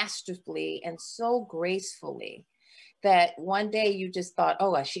masterfully and so gracefully that one day you just thought,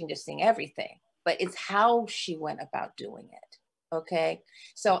 oh, she can just sing everything. But it's how she went about doing it. Okay.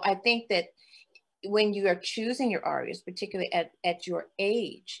 So I think that when you are choosing your arias, particularly at your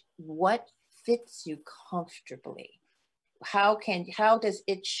age, what fits you comfortably? How does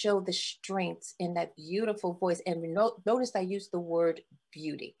it show the strengths in that beautiful voice? And notice I used the word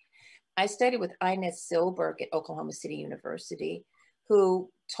beauty. I studied with Inez Silberg at Oklahoma City University, who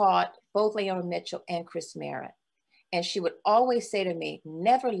taught both Leona Mitchell and Chris Merritt. And she would always say to me,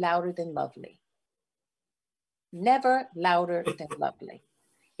 never louder than lovely. Never louder than lovely.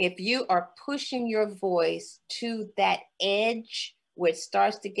 If you are pushing your voice to that edge where it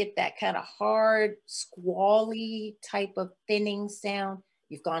starts to get that kind of hard, squally type of thinning sound,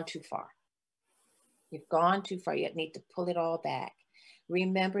 you've gone too far. You've gone too far. You need to pull it all back.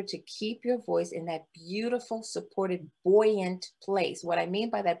 Remember to keep your voice in that beautiful, supported, buoyant place. What I mean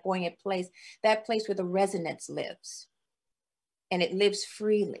by that buoyant place, that place where the resonance lives. And it lives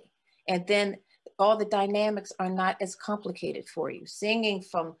freely. And then all the dynamics are not as complicated for you. Singing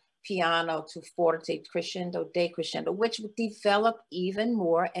from piano to forte, crescendo, decrescendo, which will develop even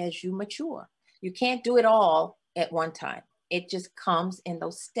more as you mature. You can't do it all at one time. It just comes in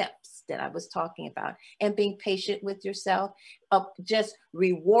those steps that I was talking about, and being patient with yourself, just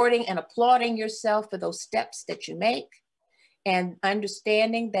rewarding and applauding yourself for those steps that you make, and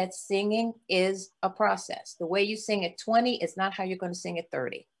understanding that singing is a process. The way you sing at 20 is not how you're going to sing at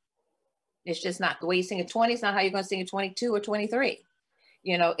 30. It's just not. The way you sing at 20 is not how you're going to sing at 22 or 23.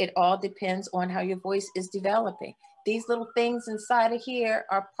 You know, it all depends on how your voice is developing. These little things inside of here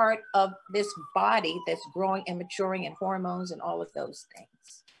are part of this body that's growing and maturing, and hormones and all of those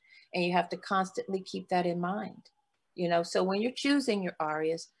things. And you have to constantly keep that in mind. You know, so when you're choosing your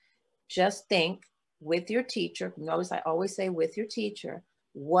arias, just think with your teacher. Notice I always say with your teacher,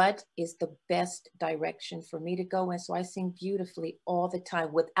 what is the best direction for me to go in so I sing beautifully all the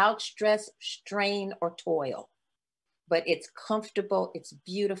time without stress, strain, or toil. But it's comfortable, it's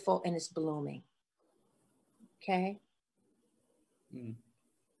beautiful, and it's blooming. Okay?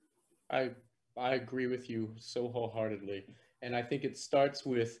 I agree with you so wholeheartedly. And I think it starts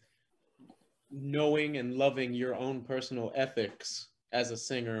with knowing and loving your own personal ethics as a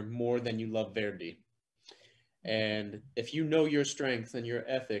singer more than you love Verdi. And if you know your strengths and your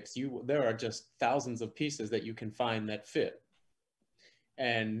ethics, there are just thousands of pieces that you can find that fit,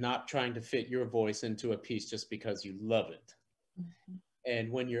 and not trying to fit your voice into a piece just because you love it. Mm-hmm.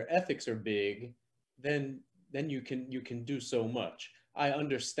 And when your ethics are big, then you can do so much. I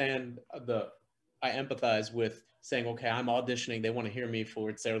understand I empathize with saying, okay, I'm auditioning. They want to hear me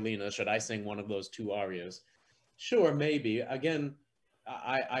for Zerlina. Should I sing one of those two arias? Sure, maybe. Again,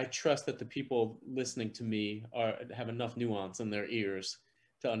 I trust that the people listening to me have enough nuance in their ears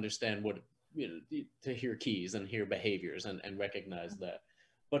to understand what, to hear keys and hear behaviors and recognize that.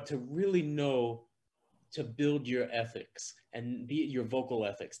 But to really know, to build your ethics and be your vocal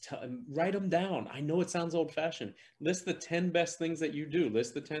ethics, write them down. I know it sounds old fashioned. List the 10 best things that you do.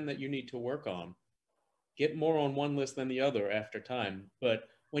 List the 10 that you need to work on. Get more on one list than the other after time. But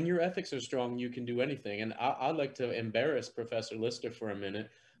when your ethics are strong, you can do anything. And I'd like to embarrass Professor Lister for a minute.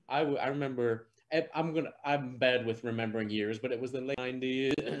 I remember, I'm bad with remembering years, but it was the late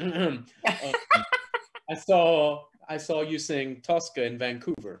 90s. I saw you sing Tosca in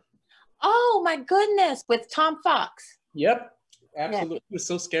Vancouver. Oh my goodness, with Tom Fox. Yep, absolutely. Yeah. It was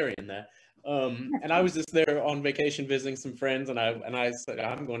so scary in that. And I was just there on vacation visiting some friends, and I said,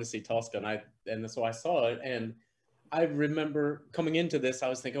 I'm going to see Tosca, and so I saw it, and I remember coming into this, I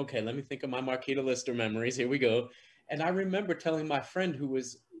was thinking, okay, let me think of my Marquita Lister memories. Here we go. And I remember telling my friend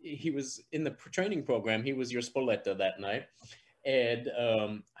he was in the training program, he was your Spoletta that night, and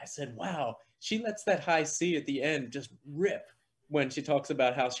I said, wow, she lets that high C at the end just rip when she talks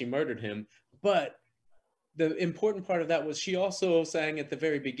about how she murdered him. But the important part of that was she also sang at the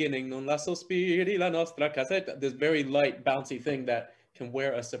very beginning, Non la sospiri la nostra casetta, this very light, bouncy thing that can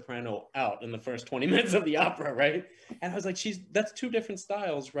wear a soprano out in the first 20 minutes of the opera, right? And I was like, that's two different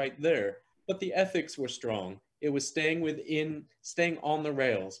styles right there. But the ethics were strong. It was staying on the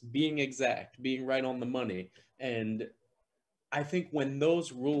rails, being exact, being right on the money. And I think when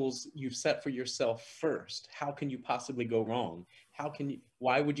those rules you've set for yourself first, how can you possibly go wrong?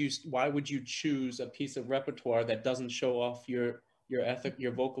 Why would you choose a piece of repertoire that doesn't show off your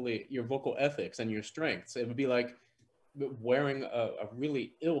vocal ethics and your strengths? It would be like wearing a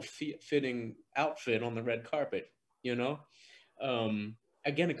really ill-fitting outfit on the red carpet,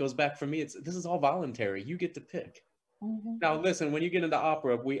 Again, it goes back for me, this is all voluntary. You get to pick. Mm-hmm. Now, listen, when you get into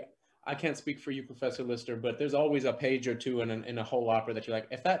opera, I can't speak for you, Professor Lister, but there's always a page or two in a whole opera that you're like,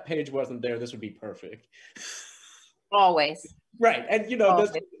 if that page wasn't there, this would be perfect. Always. Right. And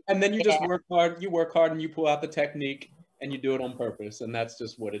and then you just work hard, and you pull out the technique and you do it on purpose. And that's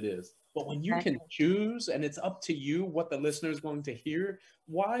just what it is. But when you can choose and it's up to you what the listener is going to hear,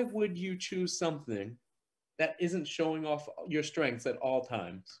 why would you choose something that isn't showing off your strengths at all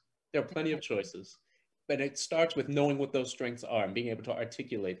times? There are plenty of choices. But it starts with knowing what those strengths are and being able to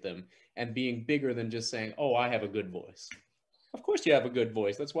articulate them and being bigger than just saying, oh, I have a good voice. Of course you have a good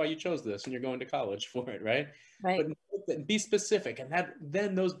voice. That's why you chose this and you're going to college for it, right? Right. But be specific, and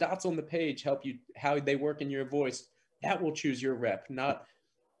then those dots on the page help you, how they work in your voice. That will choose your rep, not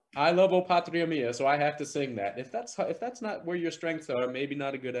I love O Patria Mia, so I have to sing that. If that's not where your strengths are, maybe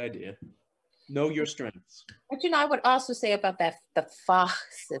not a good idea. Know your strengths. But I would also say about the Fach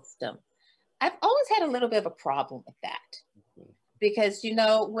system, I've always had a little bit of a problem with that. Because,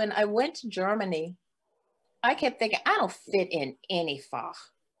 when I went to Germany, I kept thinking, I don't fit in any Fach.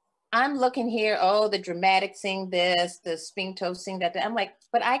 I'm looking here, the dramatic sing this, the spinto sing that. I'm like,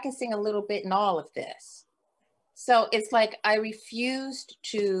 but I can sing a little bit in all of this. So it's like I refused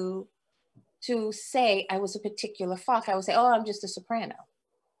to say I was a particular Fach. I would say, I'm just a soprano.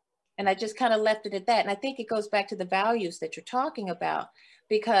 And I just kind of left it at that. And I think it goes back to the values that you're talking about,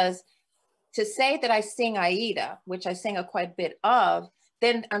 because to say that I sing Aida, which I sing quite a bit of,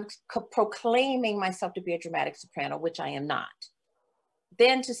 then I'm proclaiming myself to be a dramatic soprano, which I am not.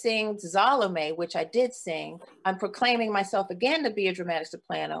 Then to sing Salome, which I did sing, I'm proclaiming myself again to be a dramatic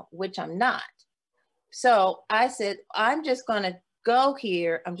soprano, which I'm not. So I said, I'm just going to go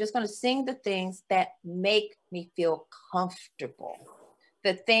here. I'm just going to sing the things that make me feel comfortable,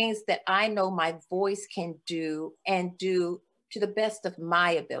 the things that I know my voice can do and do to the best of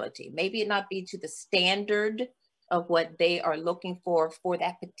my ability. Maybe it not be to the standard of what they are looking for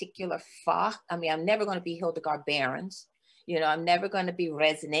that particular Fach. I mean, I'm never going to be Hildegard Behrens. I'm never going to be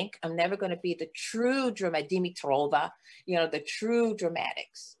Resnick. I'm never going to be the true Dimitrova, the true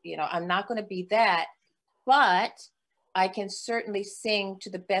dramatics. I'm not going to be that, but I can certainly sing to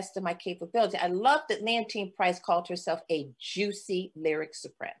the best of my capability. I love that Leontine Price called herself a juicy lyric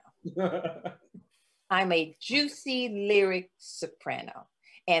soprano. I'm a juicy lyric soprano.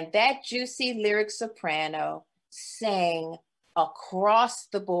 And that juicy lyric soprano sang across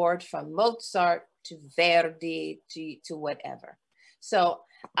the board from Mozart to Verdi to whatever. So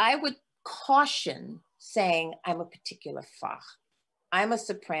I would caution saying I'm a particular Fach. I'm a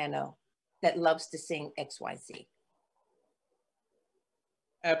soprano that loves to sing XYZ.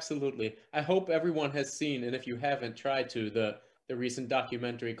 Absolutely. I hope everyone has seen, and if you haven't tried to, the recent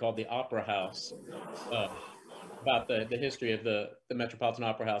documentary called The Opera House, about the history of the Metropolitan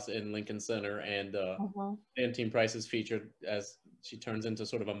Opera House in Lincoln Center, and Leontine Price is featured as she turns into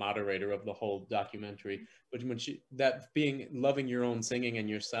sort of a moderator of the whole documentary. But when loving your own singing and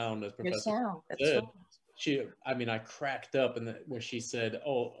your sound, as Professor said, I cracked up where she said,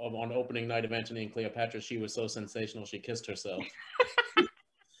 oh, on opening night of Antony and Cleopatra, she was so sensational, she kissed herself.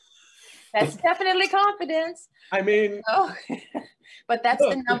 That's definitely confidence. I mean, but that's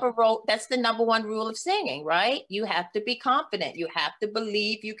the number one rule of singing, right? You have to be confident. You have to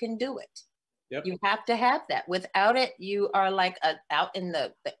believe you can do it. Yep. You have to have that. Without it, you are like out in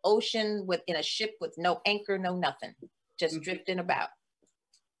the ocean in a ship with no anchor, no nothing, just drifting about.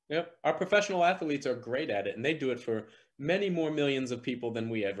 Yep. Our professional athletes are great at it, and they do it for many more millions of people than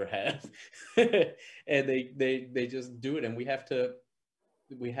we ever have. And they just do it, and we have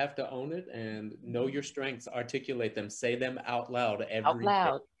to own it and know your strengths, articulate them, say them out loud every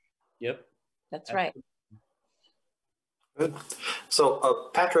day. Yep. That's right. Good. So,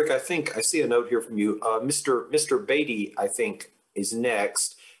 Patrick, I think I see a note here from you. Mr. Beatty, I think, is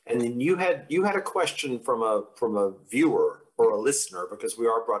next, and then you had a question from a viewer or a listener, because we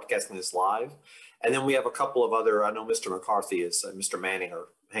are broadcasting this live, and then we have a couple of other. I know Mr. McCarthy is Mr. Manning are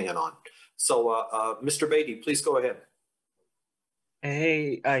hanging on. So, Mr. Beatty, please go ahead.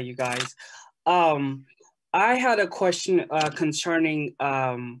 Hey, you guys. I had a question concerning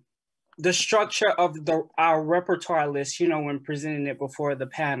the structure of our repertoire list, when presenting it before the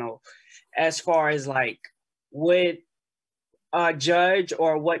panel, as far as like, would a judge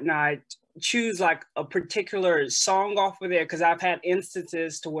or whatnot choose like a particular song off of there? Because I've had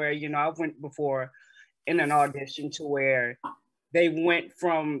instances to where, I went before in an audition to where they went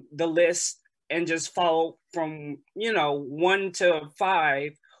from the list and just followed from, 1 to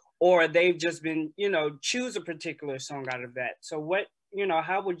 5, or they've just been, choose a particular song out of that. So what,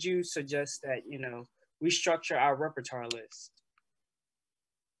 how would you suggest that, we structure our repertoire list?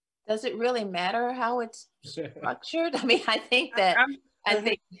 Does it really matter how it's structured? I mean, I think that,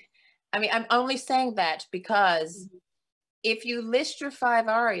 I'm only saying that because if you list your 5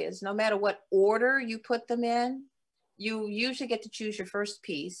 arias, no matter what order you put them in, you usually get to choose your first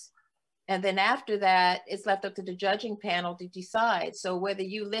piece. And then after that, it's left up to the judging panel to decide. So whether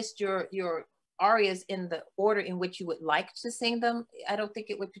you list your arias in the order in which you would like to sing them, I don't think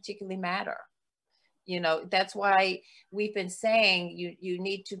it would particularly matter. That's why we've been saying you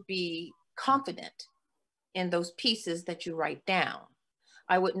need to be confident in those pieces that you write down.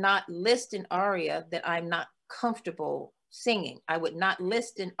 I would not list an aria that I'm not comfortable singing. I would not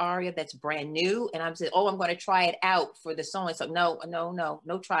list an aria that's brand new and I'm saying, oh, I'm going to try it out for the song. So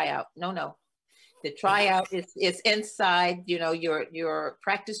no tryout. No. The tryout is inside, your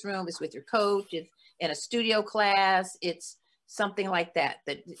practice room, is with your coach, it's in a studio class, it's something like that.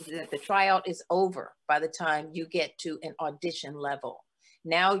 The tryout is over by the time you get to an audition level.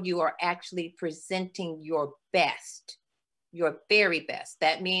 Now you are actually presenting your best, your very best.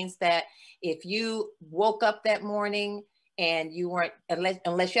 That means that if you woke up that morning and you weren't,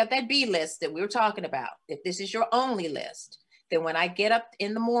 unless you have that B list that we were talking about, if this is your only list, then when I get up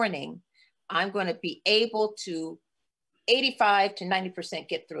in the morning, I'm going to be able to 85 to 90%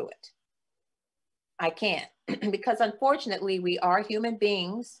 get through it. I can't, because unfortunately we are human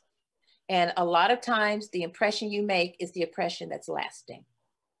beings. And a lot of times the impression you make is the impression that's lasting,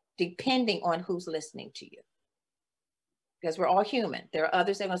 depending on who's listening to you. Because we're all human. There are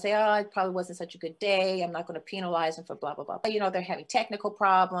others that are going to say, oh, it probably wasn't such a good day. I'm not going to penalize them for blah, blah, blah. They're having technical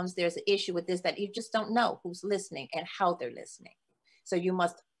problems. There's an issue with this, that you just don't know who's listening and how they're listening. So you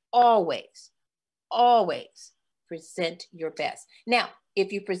must always present your best. Now,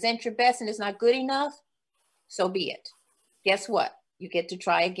 if you present your best and it's not good enough, so be it. Guess what? You get to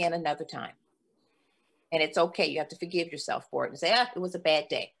try again another time. And it's okay. You have to forgive yourself for it and say, it was a bad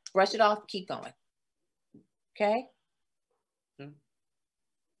day. Brush it off, keep going. Okay?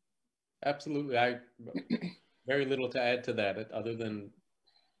 Absolutely. Very little to add to that other than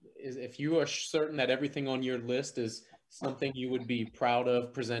if you are certain that everything on your list is something you would be proud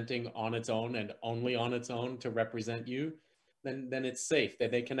of presenting on its own and only on its own to represent you, then it's safe that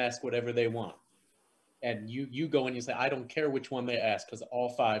they can ask whatever they want. And you go and you say, I don't care which one they ask because all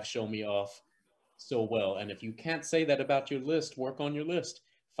 5 show me off so well. And if you can't say that about your list, work on your list.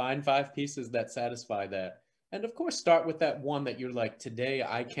 Find 5 pieces that satisfy that. And of course, start with that one that you're like, today,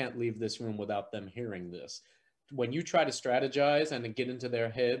 I can't leave this room without them hearing this. When you try to strategize and get into their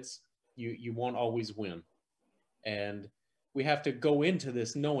heads, you won't always win. And we have to go into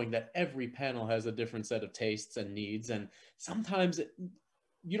this knowing that every panel has a different set of tastes and needs. And sometimes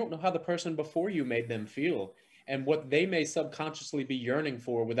you don't know how the person before you made them feel and what they may subconsciously be yearning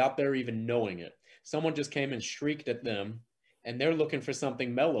for without their even knowing it. Someone just came and shrieked at them and they're looking for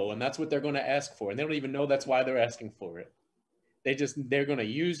something mellow, and that's what they're going to ask for. And they don't even know that's why they're asking for it. They're going to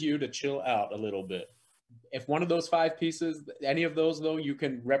use you to chill out a little bit. If one of those 5 pieces, any of those though, you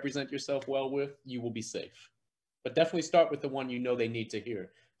can represent yourself well with, you will be safe. But definitely start with the one you know they need to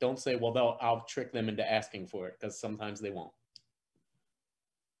hear. Don't say, well, I'll trick them into asking for it, because sometimes they won't.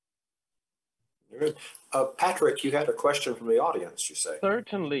 Good. Patrick, you had a question from the audience, you say?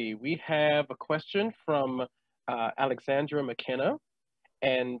 Certainly. We have a question from Alexandra McKenna,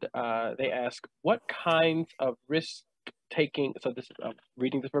 and they ask, what kinds of risk-taking, so this is, I'm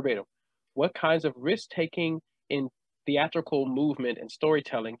reading this verbatim, what kinds of risk-taking in theatrical movement and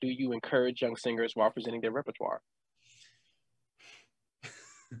storytelling do you encourage young singers while presenting their repertoire?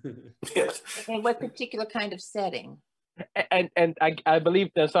 Yes. In what particular kind of setting? And I believe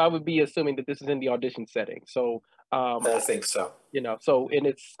that, so I would be assuming that this is in the audition setting. So I think so. you know, so, and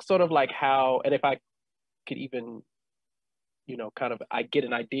it's sort of like how, and if I could even, you know, kind of, I get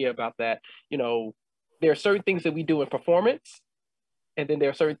an idea about that, you know, there are certain things that we do in performance, and then there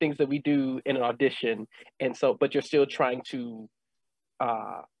are certain things that we do in an audition. And so, but you're still trying to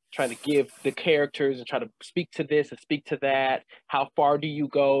give the characters and try to speak to this and speak to that. How far do you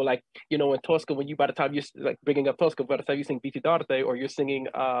go? Like, you know, in Tosca, when you, by the time you're like bringing up Tosca, by the time you sing Viti Darte, or you're singing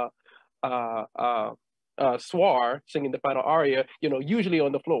Swar, singing the final aria, you know, usually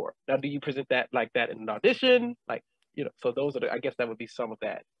on the floor. Now, do you present that like that in an audition? Like, you know, so those are the, I guess that would be some of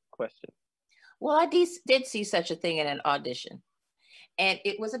that question. Well, I did see such a thing in an audition, and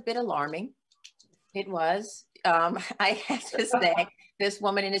it was a bit alarming. It was. I have to say, this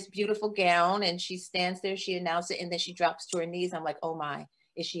woman in this beautiful gown, and she stands there, she announces it, and then she drops to her knees. I'm like, oh my,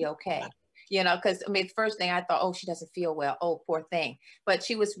 is she okay? You know, because I mean, the first thing I thought, oh, she doesn't feel well. Oh, poor thing. But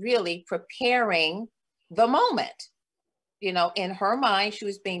she was really preparing the moment. You know, in her mind, she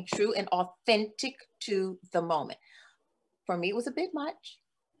was being true and authentic to the moment. For me, it was a bit much.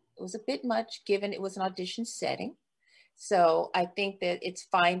 It was a bit much, given it was an audition setting. So I think that it's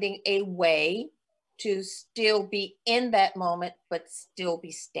finding a way to still be in that moment, but still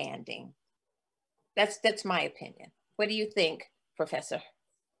be standing. That's my opinion. What do you think, Professor?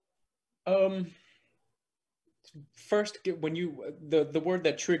 First, when you, the word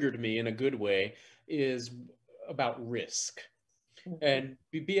that triggered me in a good way is about risk. Mm-hmm. And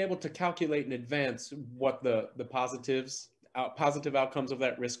be able to calculate in advance what the positive outcomes of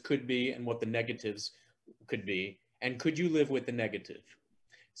that risk could be and what the negatives could be. And could you live with the negative?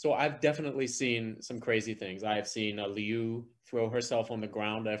 So I've definitely seen some crazy things. I have seen Liu throw herself on the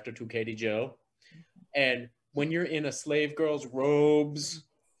ground after Tukedi Joe. And when you're in a slave girl's robes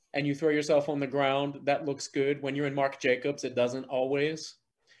and you throw yourself on the ground, that looks good. When you're in Marc Jacobs, it doesn't always.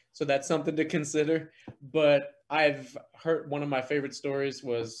 So that's something to consider. But I've heard, one of my favorite stories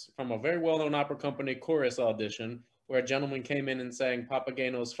was from a very well-known opera company chorus audition, where a gentleman came in and sang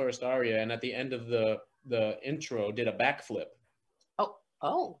Papageno's first aria, and at the end of the intro did a backflip.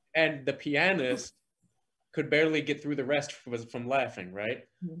 Oh. And the pianist could barely get through the rest from laughing, right?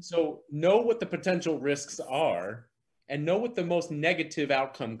 Mm-hmm. So know what the potential risks are and know what the most negative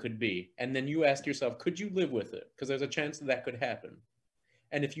outcome could be. And then you ask yourself, could you live with it? Because there's a chance that could happen.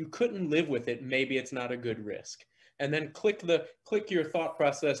 And if you couldn't live with it, maybe it's not a good risk. And then click your thought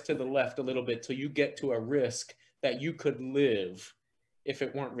process to the left a little bit till you get to a risk that you could live if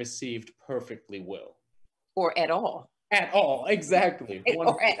it weren't received perfectly well. Or at all. At all, exactly.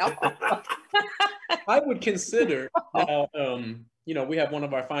 Or at all. I would consider now, you know, we have one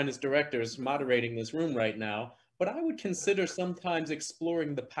of our finest directors moderating this room right now, but I would consider sometimes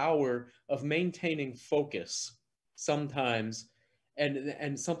exploring the power of maintaining focus sometimes,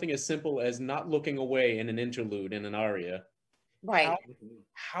 and something as simple as not looking away in an interlude in an aria. Right.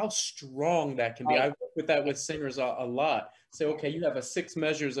 How strong that can be. I work with that with singers a lot. Say, okay, you have 6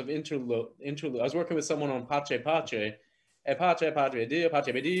 measures of interlude. I was working with someone on Pace Pace, and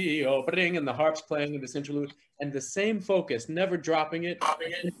the harp's playing in this interlude, and the same focus, never dropping it,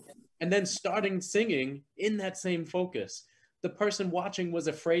 and then starting singing in that same focus. The person watching was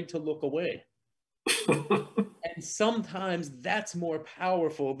afraid to look away. And sometimes that's more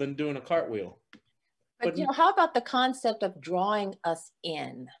powerful than doing a cartwheel. But you know, how about the concept of drawing us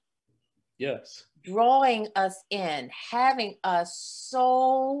in? Yes. Drawing us in, having us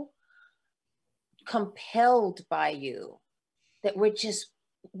so compelled by you that we're just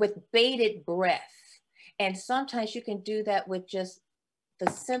with bated breath. And sometimes you can do that with just the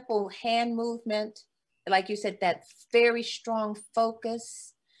simple hand movement. Like you said, that very strong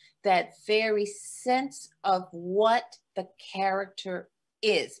focus, that very sense of what the character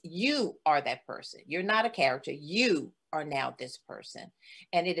is. You are that person. You're not a character. You are now this person.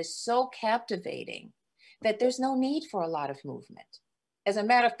 And it is so captivating that there's no need for a lot of movement. As a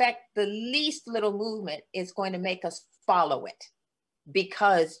matter of fact, the least little movement is going to make us follow it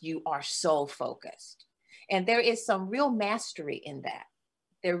because you are so focused. And there is some real mastery in that.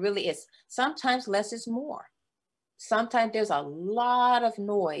 There really is. Sometimes less is more. Sometimes there's a lot of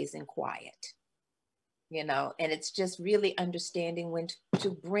noise and quiet, you know, and it's just really understanding when to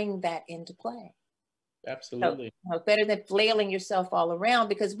bring that into play. Absolutely. So, you know, better than flailing yourself all around,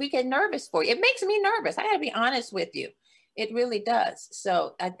 because we get nervous for you. It makes me nervous. I gotta be honest with you. It really does.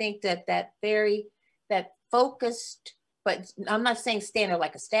 So I think that that focused, but I'm not saying stand there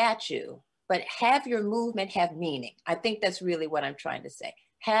like a statue, but have your movement have meaning. I think that's really what I'm trying to say.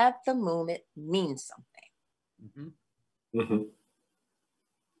 Have the movement mean something. Mm-hmm. Mm-hmm.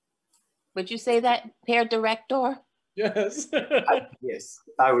 Would you say that, Herr Director? Yes. Yes,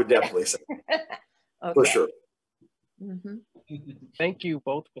 I would definitely say Okay. for sure. Mm-hmm. Thank you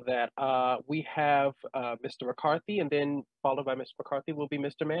both for that. We have Mr. McCarthy, and then followed by Mr. McCarthy will be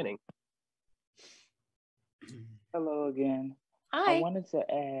Mr. Manning. Hello again. Hi. I wanted to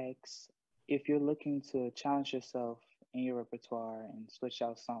ask if you're looking to challenge yourself in your repertoire and switch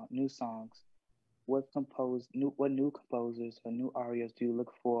out new songs. What new composers or new arias do you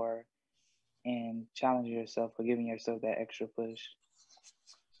look for, and challenge yourself or giving yourself that extra push?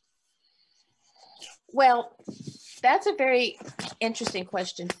 Well, that's a very interesting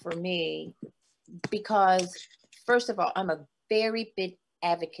question for me, because first of all, I'm a very big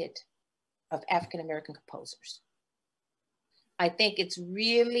advocate of African-American composers. I think it's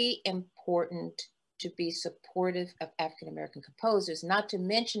really important to be supportive of African-American composers, not to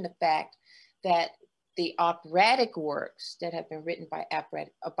mention the fact that the operatic works that have been written by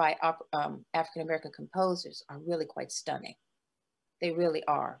African-American composers are really quite stunning. They really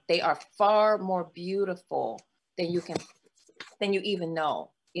are. They are far more beautiful than you even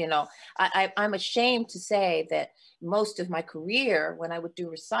know. You know, I'm ashamed to say that most of my career, when I would do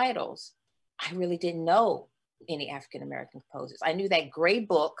recitals, I really didn't know any African-American composers. I knew that gray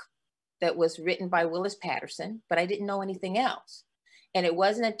book that was written by Willis Patterson, but I didn't know anything else. And it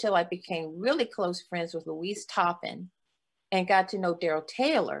wasn't until I became really close friends with Louise Toppin and got to know Daryl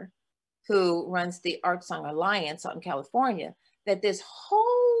Taylor, who runs the Art Song Alliance out in California, that this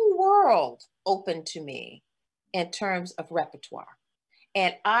whole world opened to me in terms of repertoire.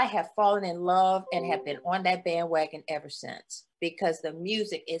 And I have fallen in love and have been on that bandwagon ever since, because the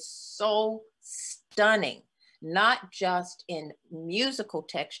music is so stunning, not just in musical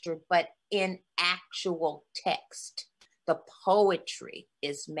texture, but in actual text. The poetry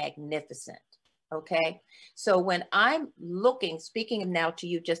is magnificent, okay? So when I'm speaking now to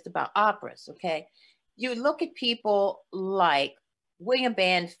you just about operas, okay? You look at people like William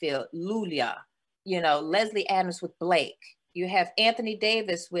Banfield, Lulia, you know, Leslie Adams with Blake. You have Anthony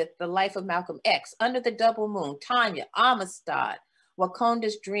Davis with The Life of Malcolm X, Under the Double Moon, Tanya, Amistad,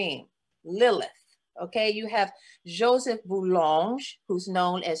 Wakonda's Dream, Lilith. Okay, you have Joseph Boulange, who's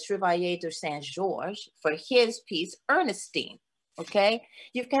known as Chevalier de Saint-Georges, for his piece, Ernestine. Okay,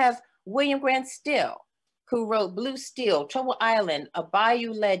 you have William Grant Still, who wrote Blue Steel, Trouble Island, A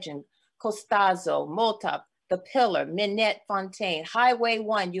Bayou Legend, Costazo, Motop, The Pillar, Minette Fontaine, Highway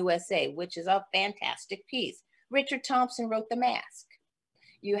 1 USA, which is a fantastic piece. Richard Thompson wrote The Mask.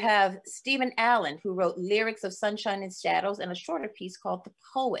 You have Stephen Allen, who wrote Lyrics of Sunshine and Shadows and a shorter piece called The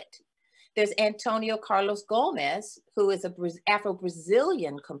Poet. There's Antonio Carlos Gomez, who is an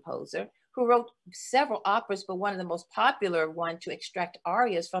Afro-Brazilian composer who wrote several operas, but one of the most popular one to extract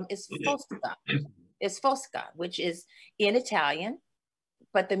arias from is Fosca. It's Fosca, which is in Italian,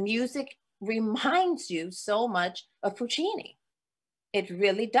 but the music reminds you so much of Puccini. It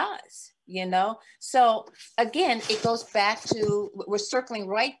really does, you know? So again, it goes back to, we're circling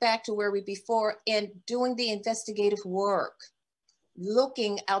right back to where we before in doing the investigative work,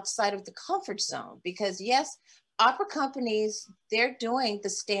 looking outside of the comfort zone, because yes, opera companies, they're doing the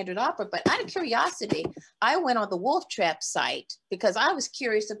standard opera, but out of curiosity, I went on the Wolf Trap site because I was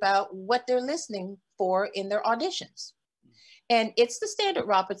curious about what they're listening for in their auditions. And it's the standard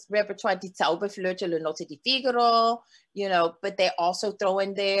repertoire, Die Zauberflöte, Le Notte di Figaro, you know, but they also throw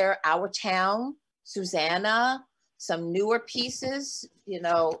in there Our Town, Susanna, some newer pieces, you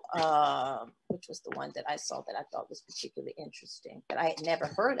know, which was the one that I saw that I thought was particularly interesting, that I had never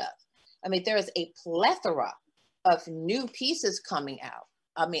heard of. I mean, there is a plethora of new pieces coming out.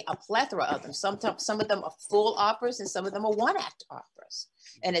 I mean, a plethora of them. Some of them are full operas and some of them are one-act operas.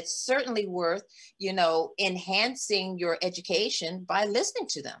 And it's certainly worth, you know, enhancing your education by listening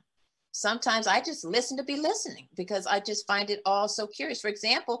to them. Sometimes I just listen to be listening because I just find it all so curious. For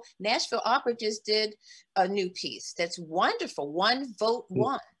example, Nashville Opera just did a new piece that's wonderful, One Vote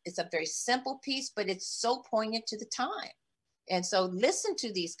One. It's a very simple piece, but it's so poignant to the time. And so listen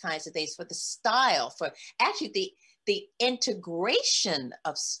to these kinds of things for the style, for actually the the integration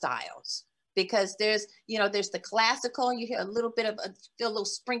of styles, because there's, you know, there's the classical, you hear a little bit of a little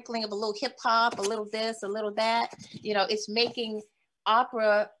sprinkling of a little hip hop, a little this, a little that, you know, it's making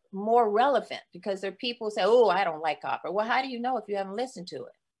opera more relevant, because there are people who say, oh, I don't like opera. Well, how do you know if you haven't listened to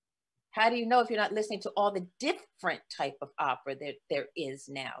it? How do you know if you're not listening to all the different type of opera that there is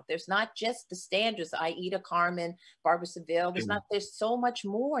now? There's not just the standards, Aida, Carmen, Barbara Seville. There's so much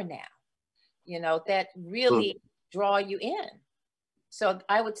more now, you know, that really draw you in. So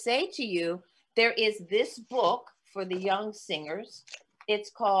I would say to you, there is this book for the young singers. It's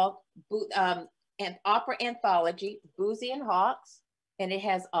called an Opera Anthology, Boozy and Hawks. And it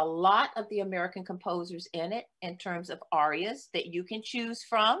has a lot of the American composers in it in terms of arias that you can choose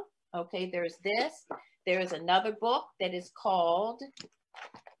from. Okay, there's this. There is another book that is called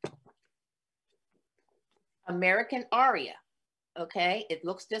American Aria. Okay, it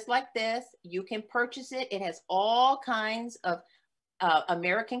looks just like this. You can purchase it. It has all kinds of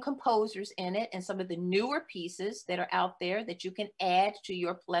American composers in it, and some of the newer pieces that are out there that you can add to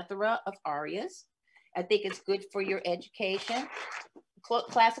your plethora of arias. I think it's good for your education.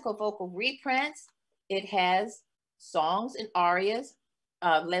 Classical vocal reprints. It has songs and arias.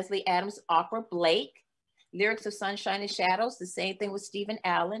 Leslie Adams' opera, Blake. Lyrics of Sunshine and Shadows, the same thing with Stephen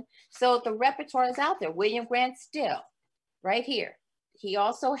Allen. So the repertoire is out there. William Grant Still, right here. He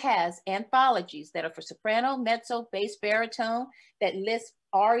also has anthologies that are for soprano, mezzo, bass, baritone, that list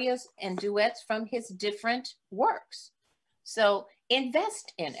arias and duets from his different works. So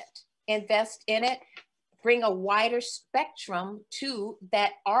invest in it. Invest in it. Bring a wider spectrum to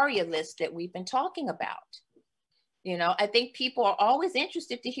that aria list that we've been talking about. You know, I think people are always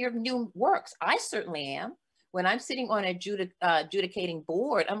interested to hear new works. I certainly am. When I'm sitting on a adjudicating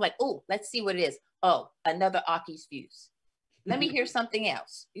board, I'm like, oh, let's see what it is. Oh, another Aki's Views. Let me hear something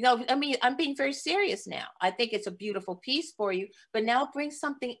else. You know, I mean, I'm being very serious now. I think it's a beautiful piece for you, but now bring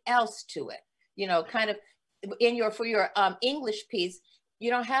something else to it. You know, kind of for your English piece,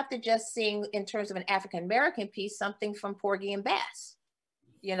 you don't have to just sing in terms of an African-American piece, something from Porgy and Bess.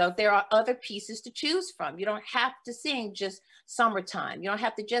 You know, there are other pieces to choose from. You don't have to sing just Summertime. You don't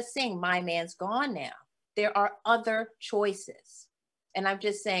have to just sing My Man's Gone Now. There are other choices. And I'm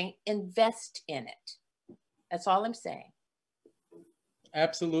just saying, invest in it. That's all I'm saying.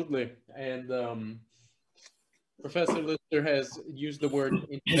 Absolutely. And Professor Lister has used the word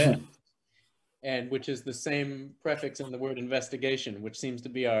invest, and which is the same prefix in the word investigation, which seems to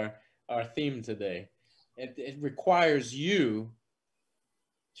be our theme today. It requires you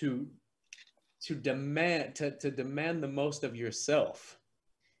to demand the most of yourself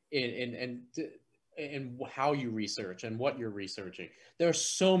in how you research and what you're researching. There are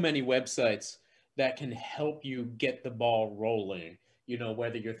so many websites that can help you get the ball rolling. You know,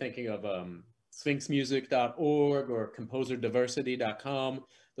 whether you're thinking of sphinxmusic.org or composerdiversity.com,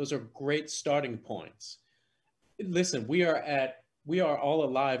 those are great starting points. Listen, we are all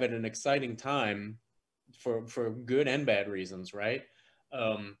alive at an exciting time for good and bad reasons, right?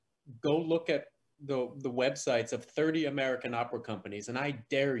 Go look at the websites of 30 American opera companies, and I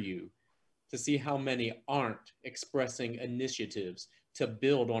dare you to see how many aren't expressing initiatives to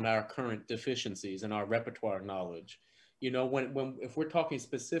build on our current deficiencies and our repertoire knowledge. You know, if we're talking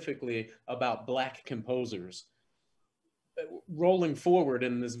specifically about Black composers, rolling forward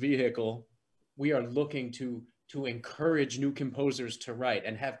in this vehicle, we are looking to encourage new composers to write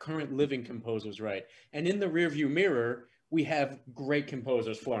and have current living composers write. And in the rearview mirror, we have great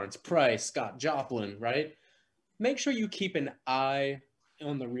composers, Florence Price, Scott Joplin, right? Make sure you keep an eye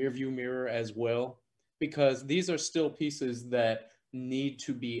on the rearview mirror as well, because these are still pieces that need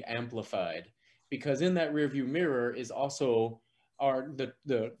to be amplified. Because in that rearview mirror is also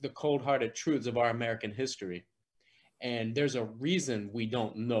the cold-hearted truths of our American history. And there's a reason we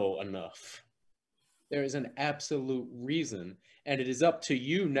don't know enough. There is an absolute reason. And it is up to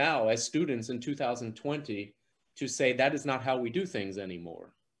you now as students in 2020 to say that is not how we do things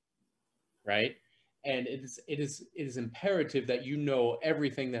anymore, right? And it is imperative that you know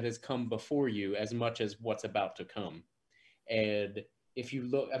everything that has come before you as much as what's about to come. And if you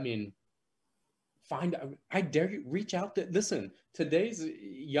look, I mean, I dare you, reach out to, listen, today's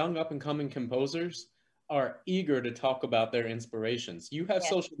young up and coming composers are eager to talk about their inspirations. You have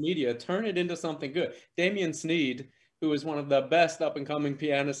social media, turn it into something good. Damien Sneed, who is one of the best up and coming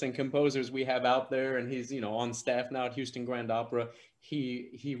pianists and composers we have out there, and he's, you know, on staff now at Houston Grand Opera.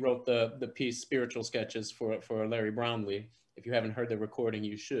 He wrote the piece Spiritual Sketches for Larry Brownlee. If you haven't heard the recording,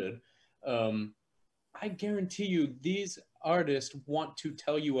 you should. I guarantee you these artists want to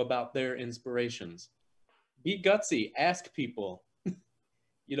tell you about their inspirations. Be gutsy, ask people.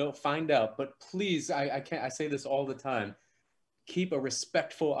 you know, find out. But please, I say this all the time, keep a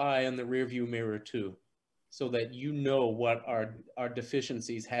respectful eye on the rearview mirror too, so that you know what our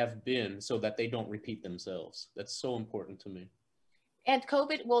deficiencies have been, so that they don't repeat themselves. That's so important to me. And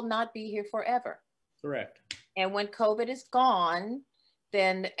COVID will not be here forever. Correct. And when COVID is gone,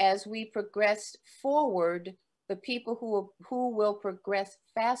 then as we progress forward, the people who will progress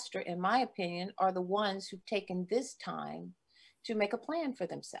faster, in my opinion, are the ones who've taken this time to make a plan for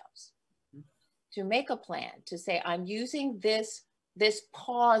themselves, to make a plan, to say, I'm using this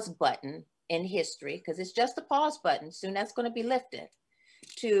pause button in history, because it's just a pause button, soon that's going to be lifted,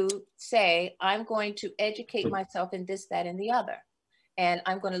 to say, I'm going to educate myself in this, that, and the other. And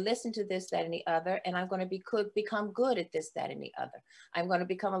I'm going to listen to this, that, and the other, and I'm going to become good at this, that, and the other. I'm going to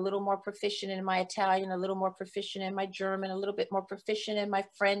become a little more proficient in my Italian, a little more proficient in my German, a little bit more proficient in my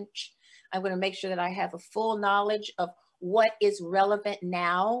French. I'm going to make sure that I have a full knowledge of what is relevant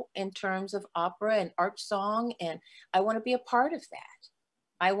now in terms of opera and art song, and I want to be a part of that.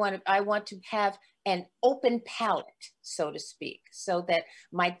 I want to have an open palette, so to speak, so that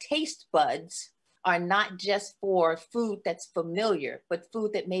my taste buds are not just for food that's familiar, but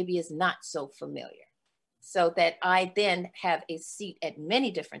food that maybe is not so familiar, so that I then have a seat at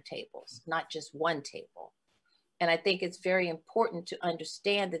many different tables, not just one table. And I think it's very important to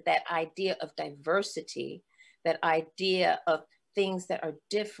understand that that idea of diversity, that idea of things that are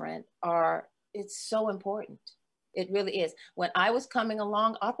different, it's so important. It really is. When I was coming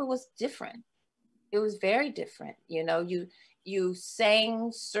along, opera was different. It was very different. You know, you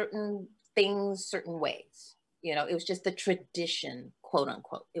sang certain things certain ways. You know, it was just the tradition, quote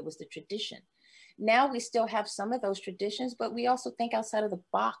unquote. It was the tradition. Now we still have some of those traditions, but we also think outside of the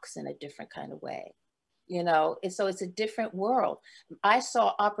box in a different kind of way. You know, and so it's a different world. I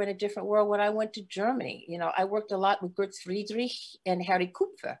saw opera in a different world when I went to Germany. You know, I worked a lot with Götz Friedrich and Harry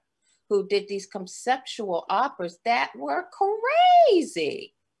Kupfer, who did these conceptual operas that were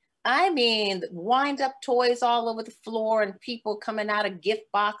crazy. I mean, wind up toys all over the floor and people coming out of gift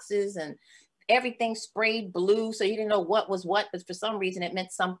boxes and everything sprayed blue. So you didn't know what was what, but for some reason it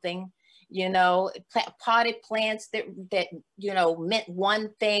meant something, you know, potted plants that, you know, meant one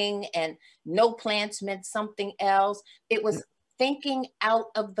thing and no plants meant something else. It was thinking out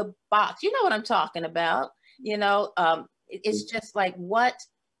of the box. You know what I'm talking about? You know, it's just like what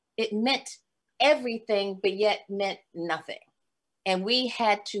it meant everything, but yet meant nothing. And we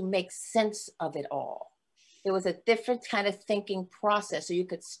had to make sense of it all. It was a different kind of thinking process. So you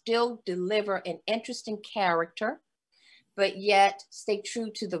could still deliver an interesting character, but yet stay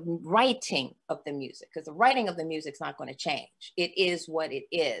true to the writing of the music, because the writing of the music is not going to change. It is what it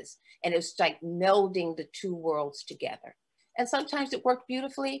is. And it's like melding the two worlds together. And sometimes it worked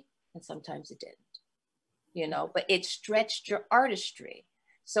beautifully and sometimes it didn't, you know, but it stretched your artistry.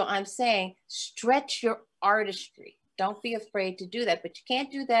 So I'm saying stretch your artistry. Don't be afraid to do that, but you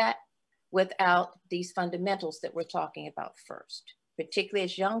can't do that without these fundamentals that we're talking about first, particularly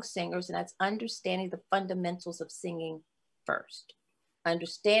as young singers, and that's understanding the fundamentals of singing first,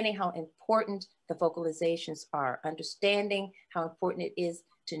 understanding how important the vocalizations are, understanding how important it is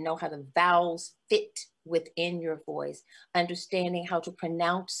to know how the vowels fit within your voice, understanding how to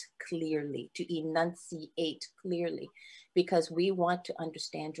pronounce clearly, to enunciate clearly, because we want to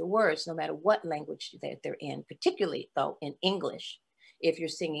understand your words, no matter what language that they're in, particularly though in English, if you're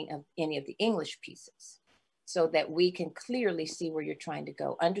singing of any of the English pieces, so that we can clearly see where you're trying to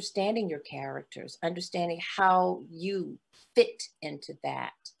go, understanding your characters, understanding how you fit into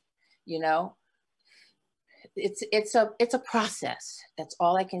that, you know? It's a process. That's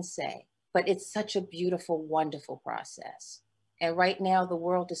all I can say. But it's such a beautiful, wonderful process. And right now the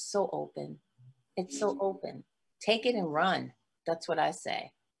world is so open. It's so open. Take it and run. That's what I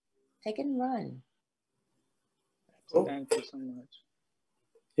say. Take it and run. Cool. Thank you so much.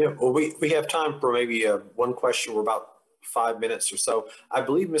 Yeah, well, we have time for maybe one question. We're about 5 minutes or so. I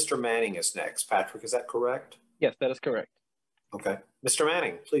believe Mr. Manning is next. Patrick, is that correct? Yes, that is correct. Okay. Mr.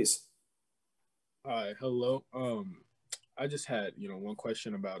 Manning, please. Hi, hello. I just had, one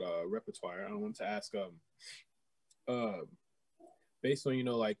question about repertoire. I wanted to ask based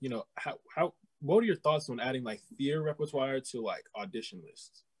on, how what are your thoughts on adding like theater repertoire to like audition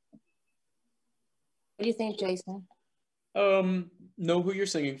lists? What do you think, Jason? Know who you're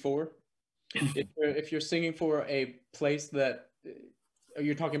singing for. If you're singing for a place that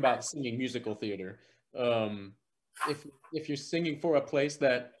you're talking about singing musical theater, if you're singing for a place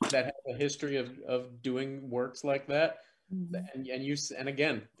that has a history of doing works like that, and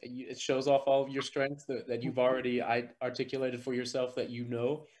again, it shows off all of your strengths that you've already articulated for yourself that you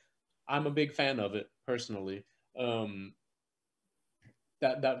know. I'm a big fan of it personally.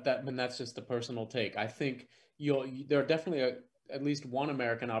 And that's just the personal take. I think there are definitely at least one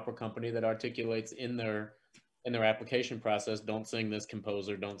American opera company that articulates in their application process, don't sing this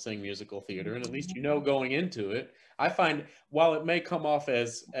composer, don't sing musical theater. And at least going into it, I find while it may come off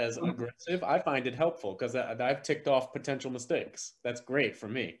as aggressive, I find it helpful because I've ticked off potential mistakes. That's great for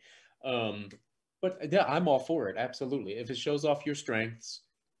me. But yeah, I'm all for it. Absolutely. If it shows off your strengths,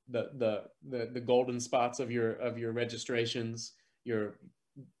 the golden spots of your registrations, the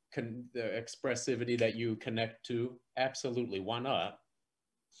expressivity that you connect to, absolutely. Why not?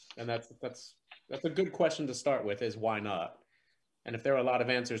 And that's a good question to start with, is why not? And if there are a lot of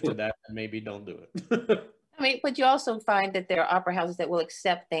answers to that, then maybe don't do it. I mean, but you also find that there are opera houses that will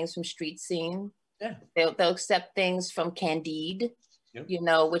accept things from street scene. Yeah. They'll accept things from Candide, Yep.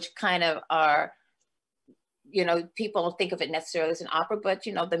 which kind of are, people don't think of it necessarily as an opera, but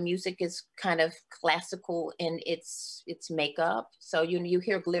the music is kind of classical in its makeup. So you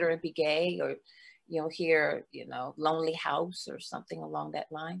hear Glitter and Be Gay, or you'll hear, Lonely House or something along that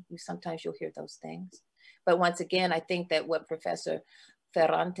line. Sometimes you'll hear those things. But once again, I think that what Professor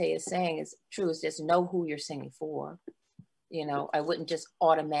Ferrante is saying is true, is just know who you're singing for. I wouldn't just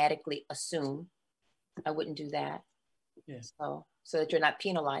automatically assume. I wouldn't do that. Yeah. So that you're not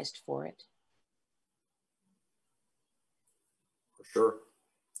penalized for it. For sure.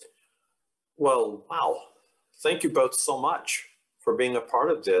 Well, wow. Thank you both so much for being a part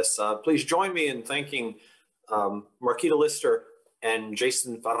of this. Please join me in thanking Marquita Lister and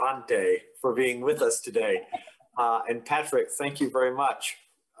Jason Ferrante for being with us today. And Patrick, thank you very much.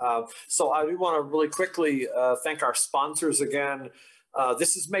 So I do want to really quickly thank our sponsors again.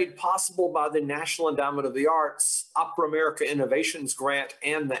 This is made possible by the National Endowment of the Arts, Opera America Innovations Grant,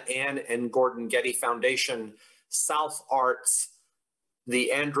 and the Ann and Gordon Getty Foundation, South Arts,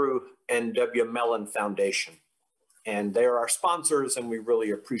 the Andrew and W. Mellon Foundation. And they are our sponsors, and we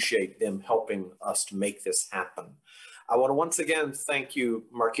really appreciate them helping us to make this happen. I want to once again thank you,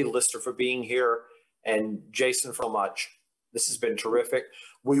 Marquita Lister, for being here, and Jason so much. This has been terrific.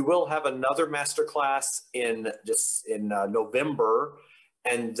 We will have another masterclass in November,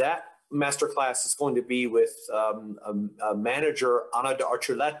 and that masterclass is going to be with manager Ana de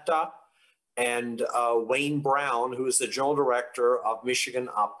Archuleta and Wayne Brown, who is the general director of Michigan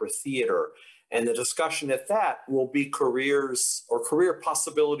Opera Theater. And the discussion at that will be careers or career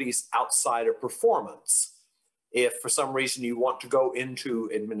possibilities outside of performance. If for some reason you want to go into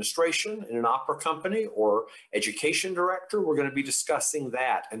administration in an opera company or education director, we're going to be discussing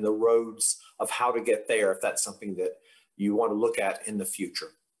that and the roads of how to get there, if that's something that you want to look at in the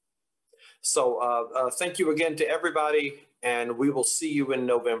future. So thank you again to everybody, and we will see you in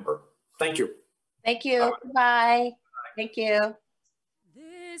November. Thank you. Thank you. Bye. Thank you.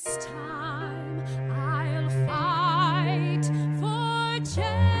 This time I'll fight for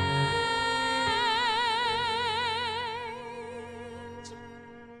change.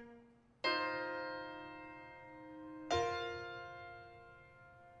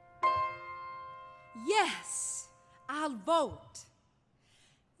 Yes, I'll vote.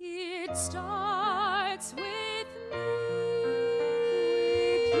 It starts with